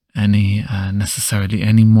any necessarily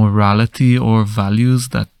any morality or values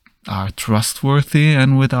that are trustworthy,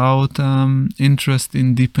 and without interest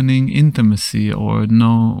in deepening intimacy or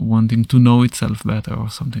wanting to know itself better or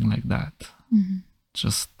something like that.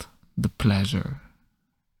 Just the pleasure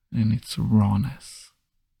in its rawness.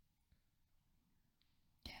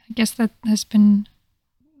 I guess that has been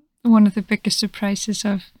one of the biggest surprises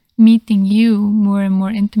of meeting you more and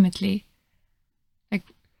more intimately. Like,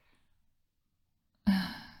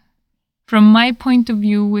 from my point of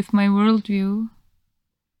view, with my worldview,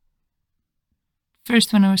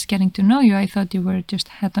 first when I was getting to know you, I thought you were just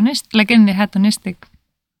hedonist, like in the hedonistic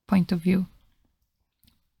point of view.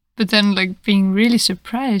 But then, like, being really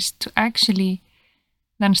surprised to actually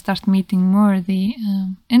then start meeting more the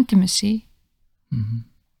intimacy,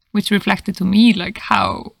 which reflected to me like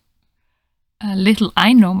how little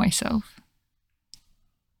I know myself,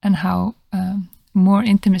 and how more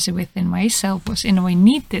intimacy within myself was in a way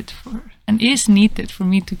needed for, and is needed for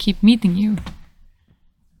me to keep meeting you.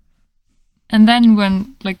 And then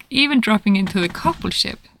when, like, even dropping into the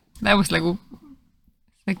coupleship, that was like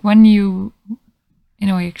when you, in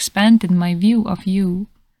a way, expanded my view of you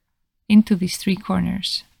into these three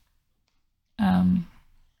corners.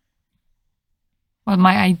 Well,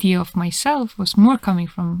 my idea of myself was more coming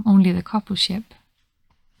from only the coupleship.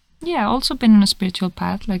 Yeah, also been on a spiritual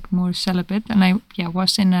path, like more celibate, and I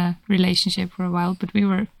was in a relationship for a while, but we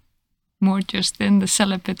were more just in the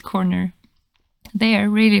celibate corner there,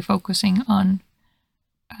 really focusing on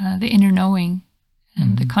the inner knowing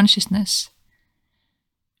and the consciousness,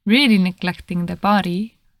 really neglecting the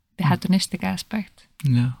body, the hedonistic aspect.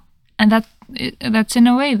 Yeah. And that's in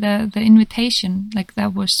a way the invitation, like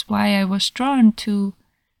that was why I was drawn to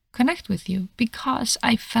connect with you, because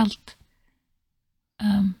I felt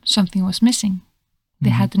something was missing. The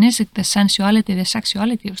hedonistic, the sensuality, the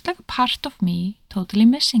sexuality was like a part of me totally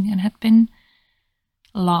missing and had been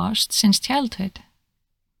lost since childhood.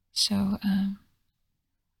 So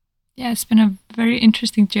it's been a very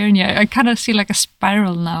interesting journey. I kind of see like a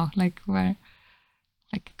spiral now, like where,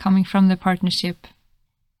 like, coming from the partnership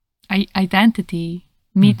identity,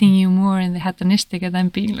 meeting you more in the hedonistic, and then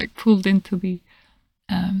being like pulled into the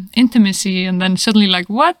intimacy, and then suddenly like,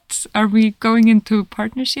 what, are we going into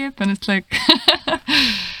partnership? And it's like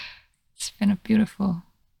it's been a beautiful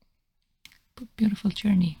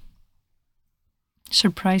journey,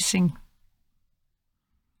 surprising.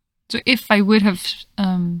 So if I wouldn't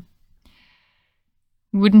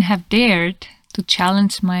have dared to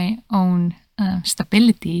challenge my own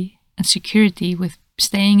stability and security with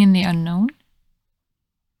staying in the unknown,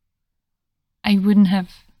 I wouldn't have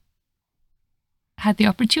had the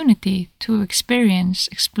opportunity to experience,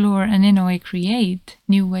 explore, and in a way create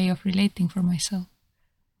new way of relating for myself.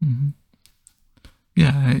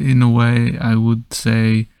 Yeah, in a way, I would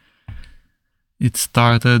say it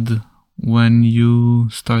started when you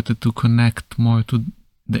started to connect more to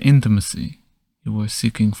the intimacy. You were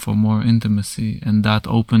seeking for more intimacy, and that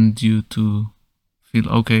opened you to feel,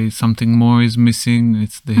 okay, something more is missing.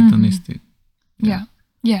 It's the hedonistic. Yeah,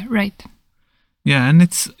 right. Yeah, and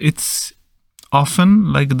it's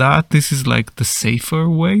often like that. This is like the safer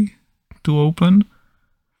way to open,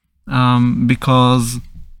 because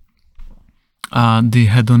the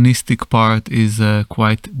hedonistic part is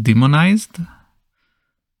quite demonized.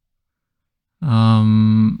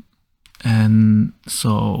 And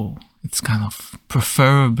so it's kind of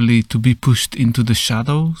preferably to be pushed into the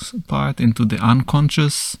shadows part, into the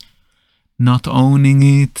unconscious, not owning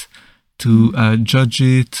it, to judge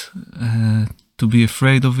it, to be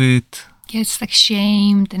afraid of it. Yeah, it's like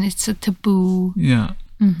shamed and it's a taboo. Yeah.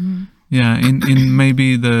 Mm-hmm. Yeah, in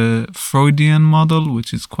maybe the Freudian model,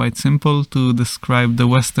 which is quite simple to describe the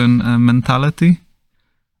Western mentality.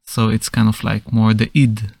 So it's kind of like more the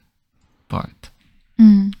id part,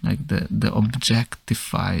 like the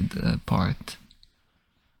objectified part.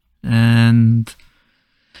 And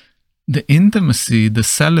the intimacy, the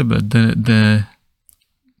celibate, the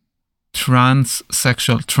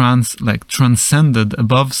like transcended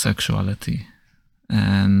above sexuality,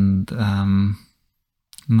 and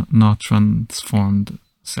not transformed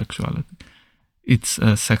sexuality. It's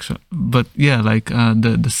sexual, but yeah, like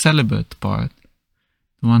the celibate part,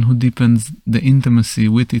 the one who deepens the intimacy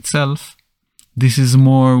with itself. This is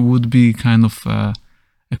more would be kind of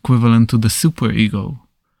equivalent to the superego,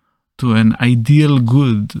 to an ideal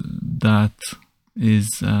good that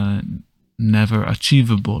is never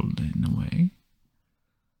achievable in a way.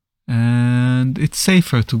 And it's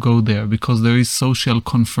safer to go there because there is social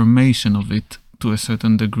confirmation of it to a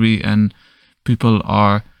certain degree, and people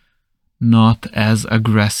are not as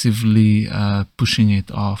aggressively pushing it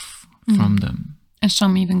off from them. And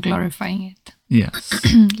some even glorifying it. Yes.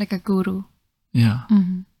 Like a guru. Yeah.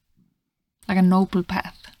 Mm-hmm. Like a noble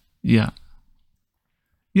path. Yeah.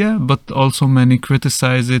 Yeah, but also many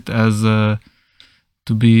criticize it as to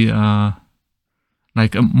be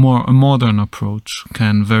like a modern approach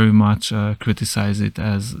can very much criticize it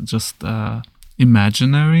as just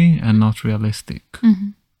imaginary and not realistic.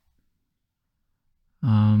 Mm-hmm.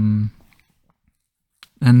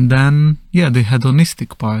 And then, yeah, the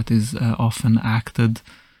hedonistic part is often acted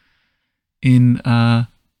in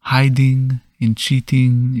hiding, in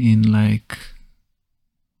cheating,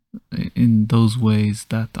 in those ways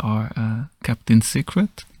that are kept in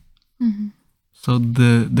secret. Mm-hmm. So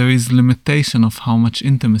there is limitation of how much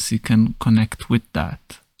intimacy can connect with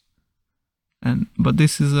that. But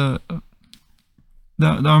this is there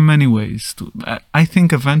are many ways to. I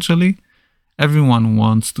think eventually everyone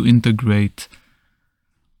wants to integrate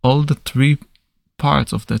all the three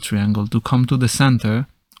parts of the triangle to come to the center,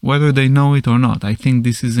 whether they know it or not. I think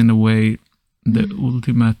this is in a way the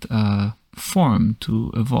ultimate form to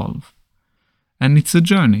evolve, and it's a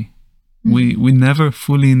journey. We never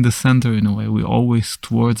fully in the center in a way. We're always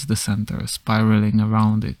towards the center, spiraling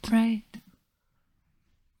around it. Right.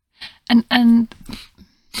 And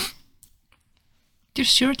you're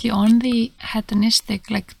surely on the hedonistic,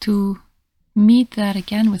 like to meet that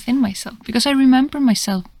again within myself, because I remember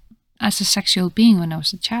myself as a sexual being when I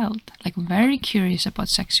was a child, like very curious about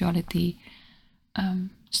sexuality,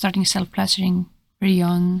 starting self-pleasuring very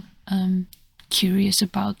young, curious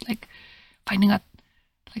about like finding out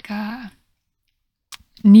like a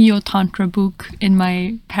neo-tantra book in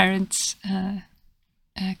my parents'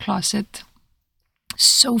 closet.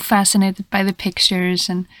 So fascinated by the pictures,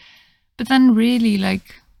 but then really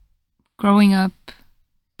like growing up,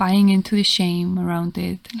 buying into the shame around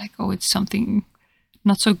it, like, oh, it's something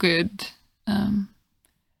not so good. And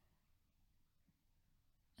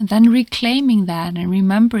then reclaiming that and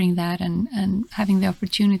remembering that and having the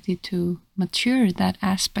opportunity to mature that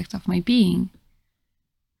aspect of my being.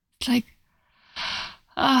 It's like,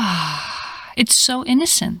 it's so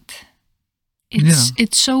innocent.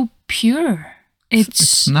 It's so pure.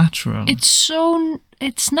 It's natural. It's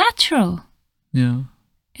natural. Yeah.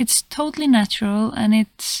 It's totally natural, and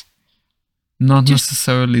it's not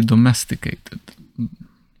necessarily domesticated.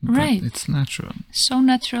 Right. It's natural. So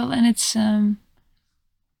natural, and it's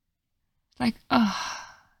like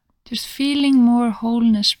just feeling more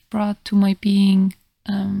wholeness brought to my being.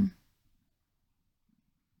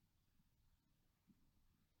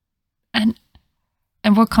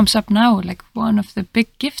 And what comes up now, like one of the big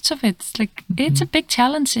gifts of it, it's like it's a big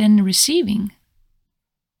challenge in receiving.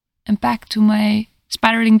 And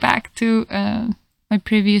spiraling back to my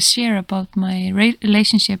previous year about my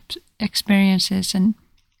relationship experiences, and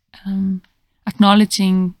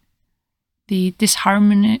acknowledging the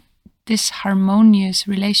disharmonious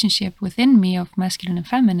relationship within me of masculine and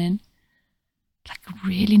feminine, like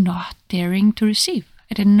really not daring to receive.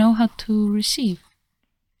 I didn't know how to receive.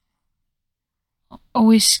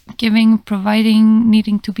 Always giving, providing,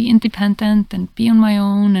 needing to be independent and be on my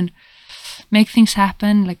own and make things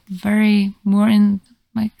happen, like very more in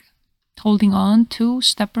like holding on to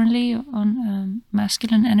stubbornly on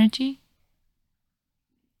masculine energy.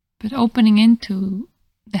 But opening into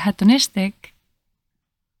the hedonistic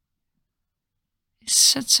it's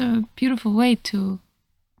such a beautiful way to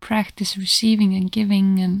practice receiving and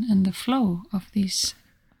giving and the flow of these.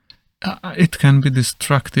 It can be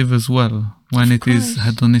destructive as well when it is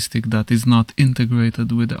hedonistic, that is not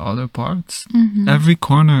integrated with the other parts. Mm-hmm. Every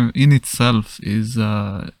corner in itself is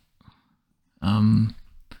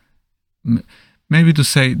maybe to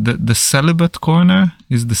say that the celibate corner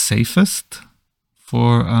is the safest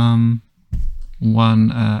for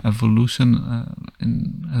one evolution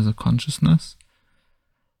as a consciousness,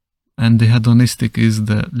 and the hedonistic is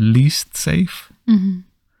the least safe. Mm-hmm.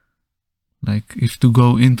 Like if to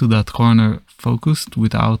go into that corner focused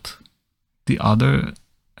without the other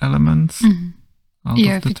elements. Mm-hmm.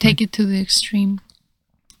 Yeah, if you take it to the extreme.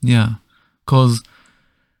 Yeah, because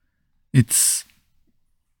it's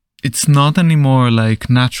not anymore like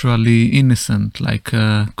naturally innocent, like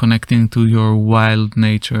connecting to your wild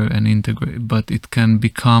nature and integrate, but it can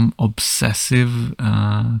become obsessive,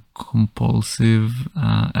 compulsive,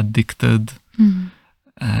 addicted,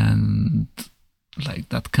 and like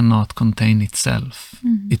that cannot contain itself.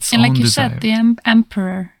 Its and own like you desire. said, the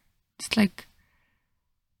emperor, it's like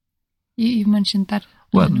you mentioned that.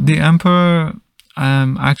 Well, the emperor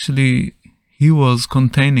actually he was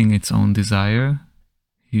containing its own desire.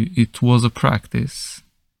 It was a practice.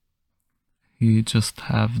 He just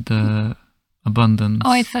have the abundance.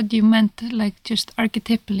 Oh, I thought you meant like just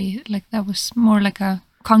archetypally, like that was more like a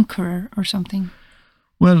conqueror or something.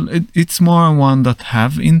 Well, it's more one that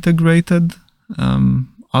have integrated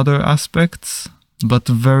other aspects, but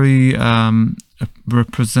very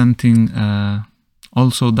representing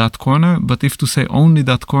also that corner. But if to say only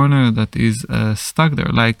that corner that is stuck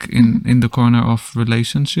there, like in the corner of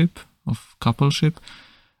relationship, of coupleship,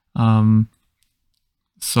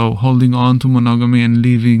 so holding on to monogamy and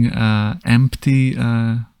leaving empty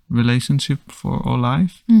relationship for all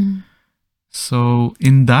life. So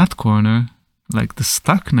in that corner, like the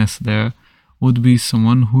stuckness there would be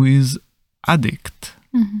someone who is addict,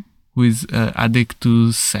 who is addict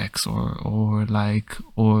to sex or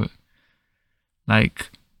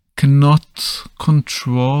cannot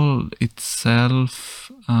control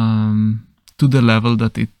itself to the level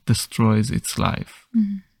that it destroys its life.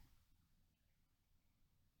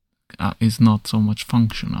 Is not so much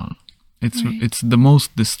functional. It's the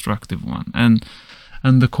most destructive one.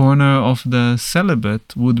 And the corner of the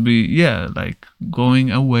celibate would be, like going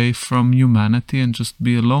away from humanity and just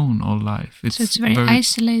be alone all life. So it's very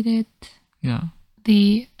isolated. Yeah.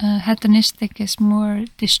 The hedonistic is more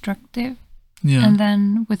destructive. Yeah. And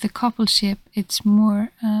then with the coupleship, it's more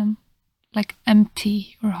like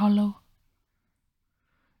empty or hollow.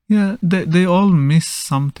 Yeah, they all miss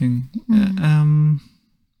something.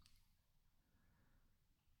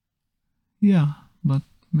 Yeah, but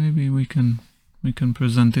maybe we can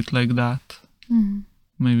present it like that.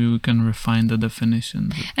 Maybe we can refine the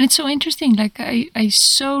definition. And it's so interesting. Like I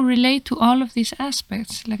so relate to all of these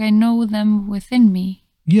aspects. Like I know them within me.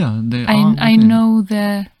 Yeah, they are. I know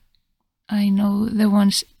the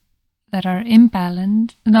ones that are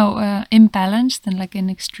imbalanced and like in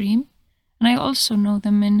extreme, and I also know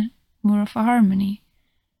them in more of a harmony.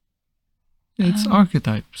 Yeah, it's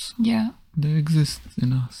archetypes. Yeah, they exist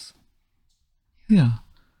in us. Yeah,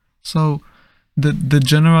 so the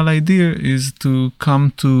general idea is to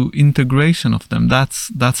come to integration of them.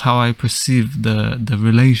 That's how I perceive the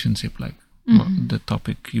relationship, like the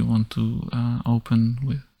topic you want to open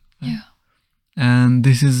with. Yeah. And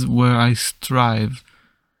this is where I strive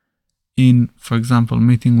in, for example,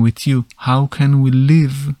 meeting with you. How can we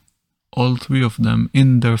live all three of them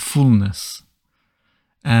in their fullness?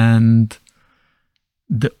 And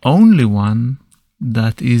the only one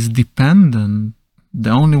that is dependent, the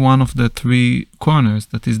only one of the three corners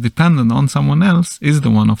that is dependent on someone else is the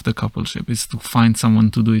one of the coupleship, is to find someone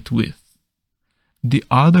to do it with. The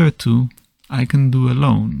other two I can do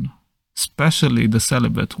alone. Especially the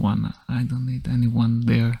celibate one. I don't need anyone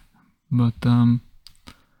there. But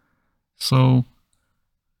so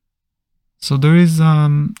there is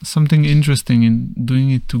something interesting in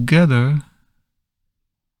doing it together,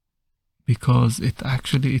 because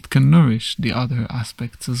it can nourish the other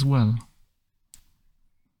aspects as well.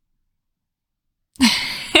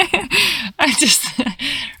 I just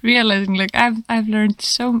realizing, like I've learned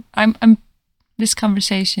so. This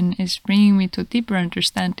conversation is bringing me to a deeper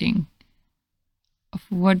understanding of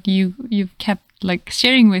what you've kept like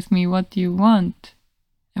sharing with me, what you want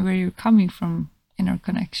and where you're coming from in our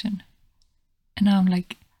connection. And now I'm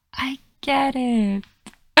like, I get it.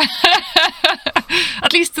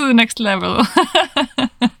 At least to the next level.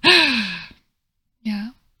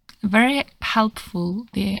 Yeah. Very helpful,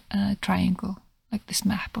 the triangle, like this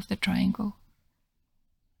map of the triangle.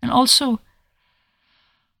 And also,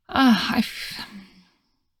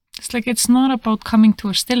 It's like it's not about coming to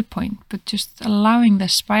a still point, but just allowing the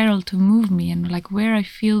spiral to move me, and like where I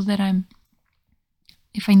feel that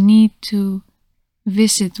if I need to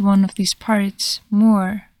visit one of these parts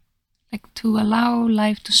more, like to allow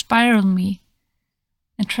life to spiral me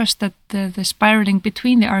and trust that the spiraling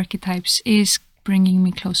between the archetypes is bringing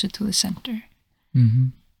me closer to the center. Mm-hmm.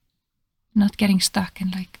 Not getting stuck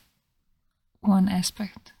in like one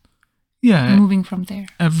aspect. Yeah. Moving from there.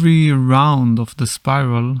 Every round of the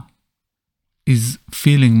spiral is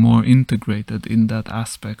feeling more integrated in that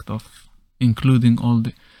aspect of including all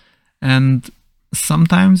the... And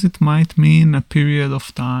sometimes it might mean a period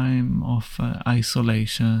of time of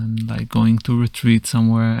isolation, like going to retreat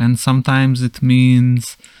somewhere. And sometimes it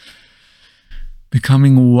means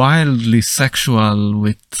becoming wildly sexual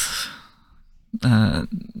with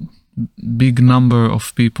big number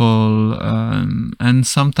of people, and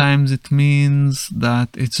sometimes it means that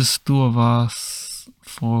it's just two of us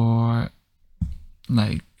for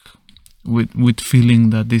like with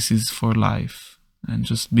feeling that this is for life and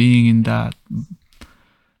just being in that,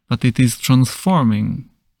 but it is transforming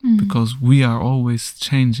because we are always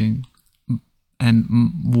changing.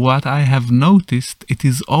 And what I have noticed, it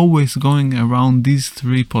is always going around these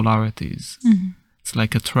three polarities. It's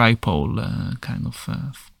like a tripole kind of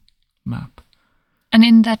map. And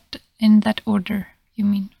in that order, you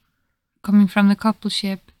mean? Coming from the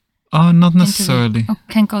coupleship? Not necessarily.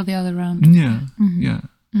 Can go the other round. Yeah, yeah.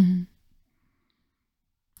 Mm-hmm.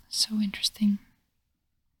 So interesting.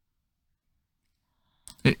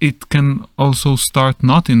 It can also start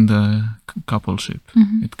not in the coupleship.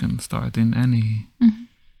 It can start in any...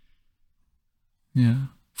 Yeah.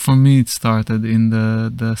 For me, it started in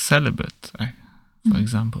the celibate, for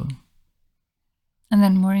example. And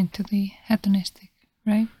then more into the hedonistic,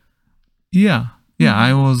 right? Yeah. Yeah,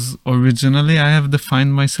 I have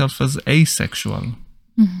defined myself as asexual,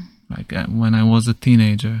 like when I was a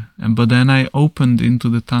teenager. But then I opened into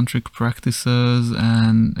the tantric practices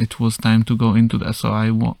and it was time to go into that. So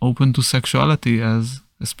I opened to sexuality as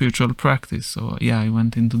a spiritual practice. So yeah, I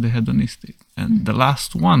went into the hedonistic. And the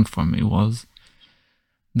last one for me was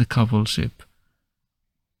the coupleship.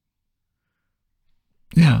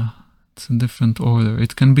 Yeah, it's a different order.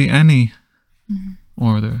 It can be any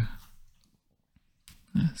order.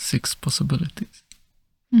 6 possibilities.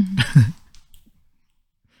 So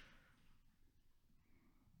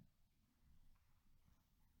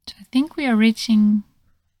I think we are reaching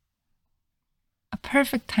a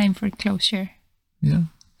perfect time for closure. Yeah.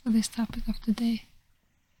 For this topic of the day.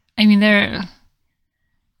 I mean,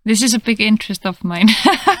 this is a big interest of mine.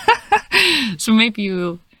 So maybe you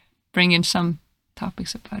will bring in some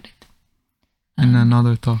topics about it. In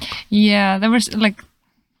another talk. Yeah, there was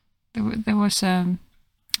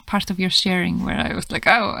part of your sharing where I was like,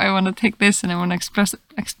 oh, I want to take this and I want to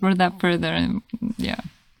explore that further, and yeah.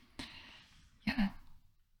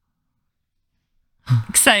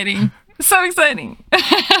 Exciting. So exciting.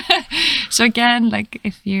 So again, like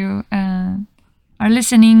if you are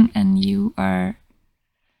listening and you are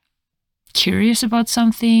curious about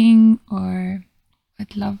something or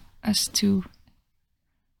would love us to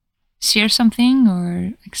share something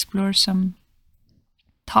or explore some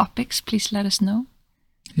topics, please let us know.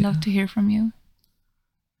 Love to hear from you.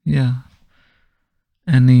 Yeah.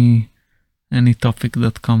 Any topic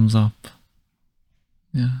that comes up.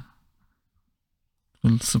 Yeah.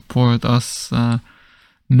 Will support us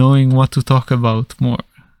knowing what to talk about more.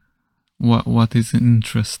 What is in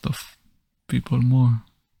interest of people more.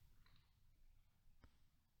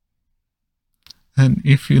 And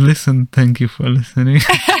if you listen, thank you for listening.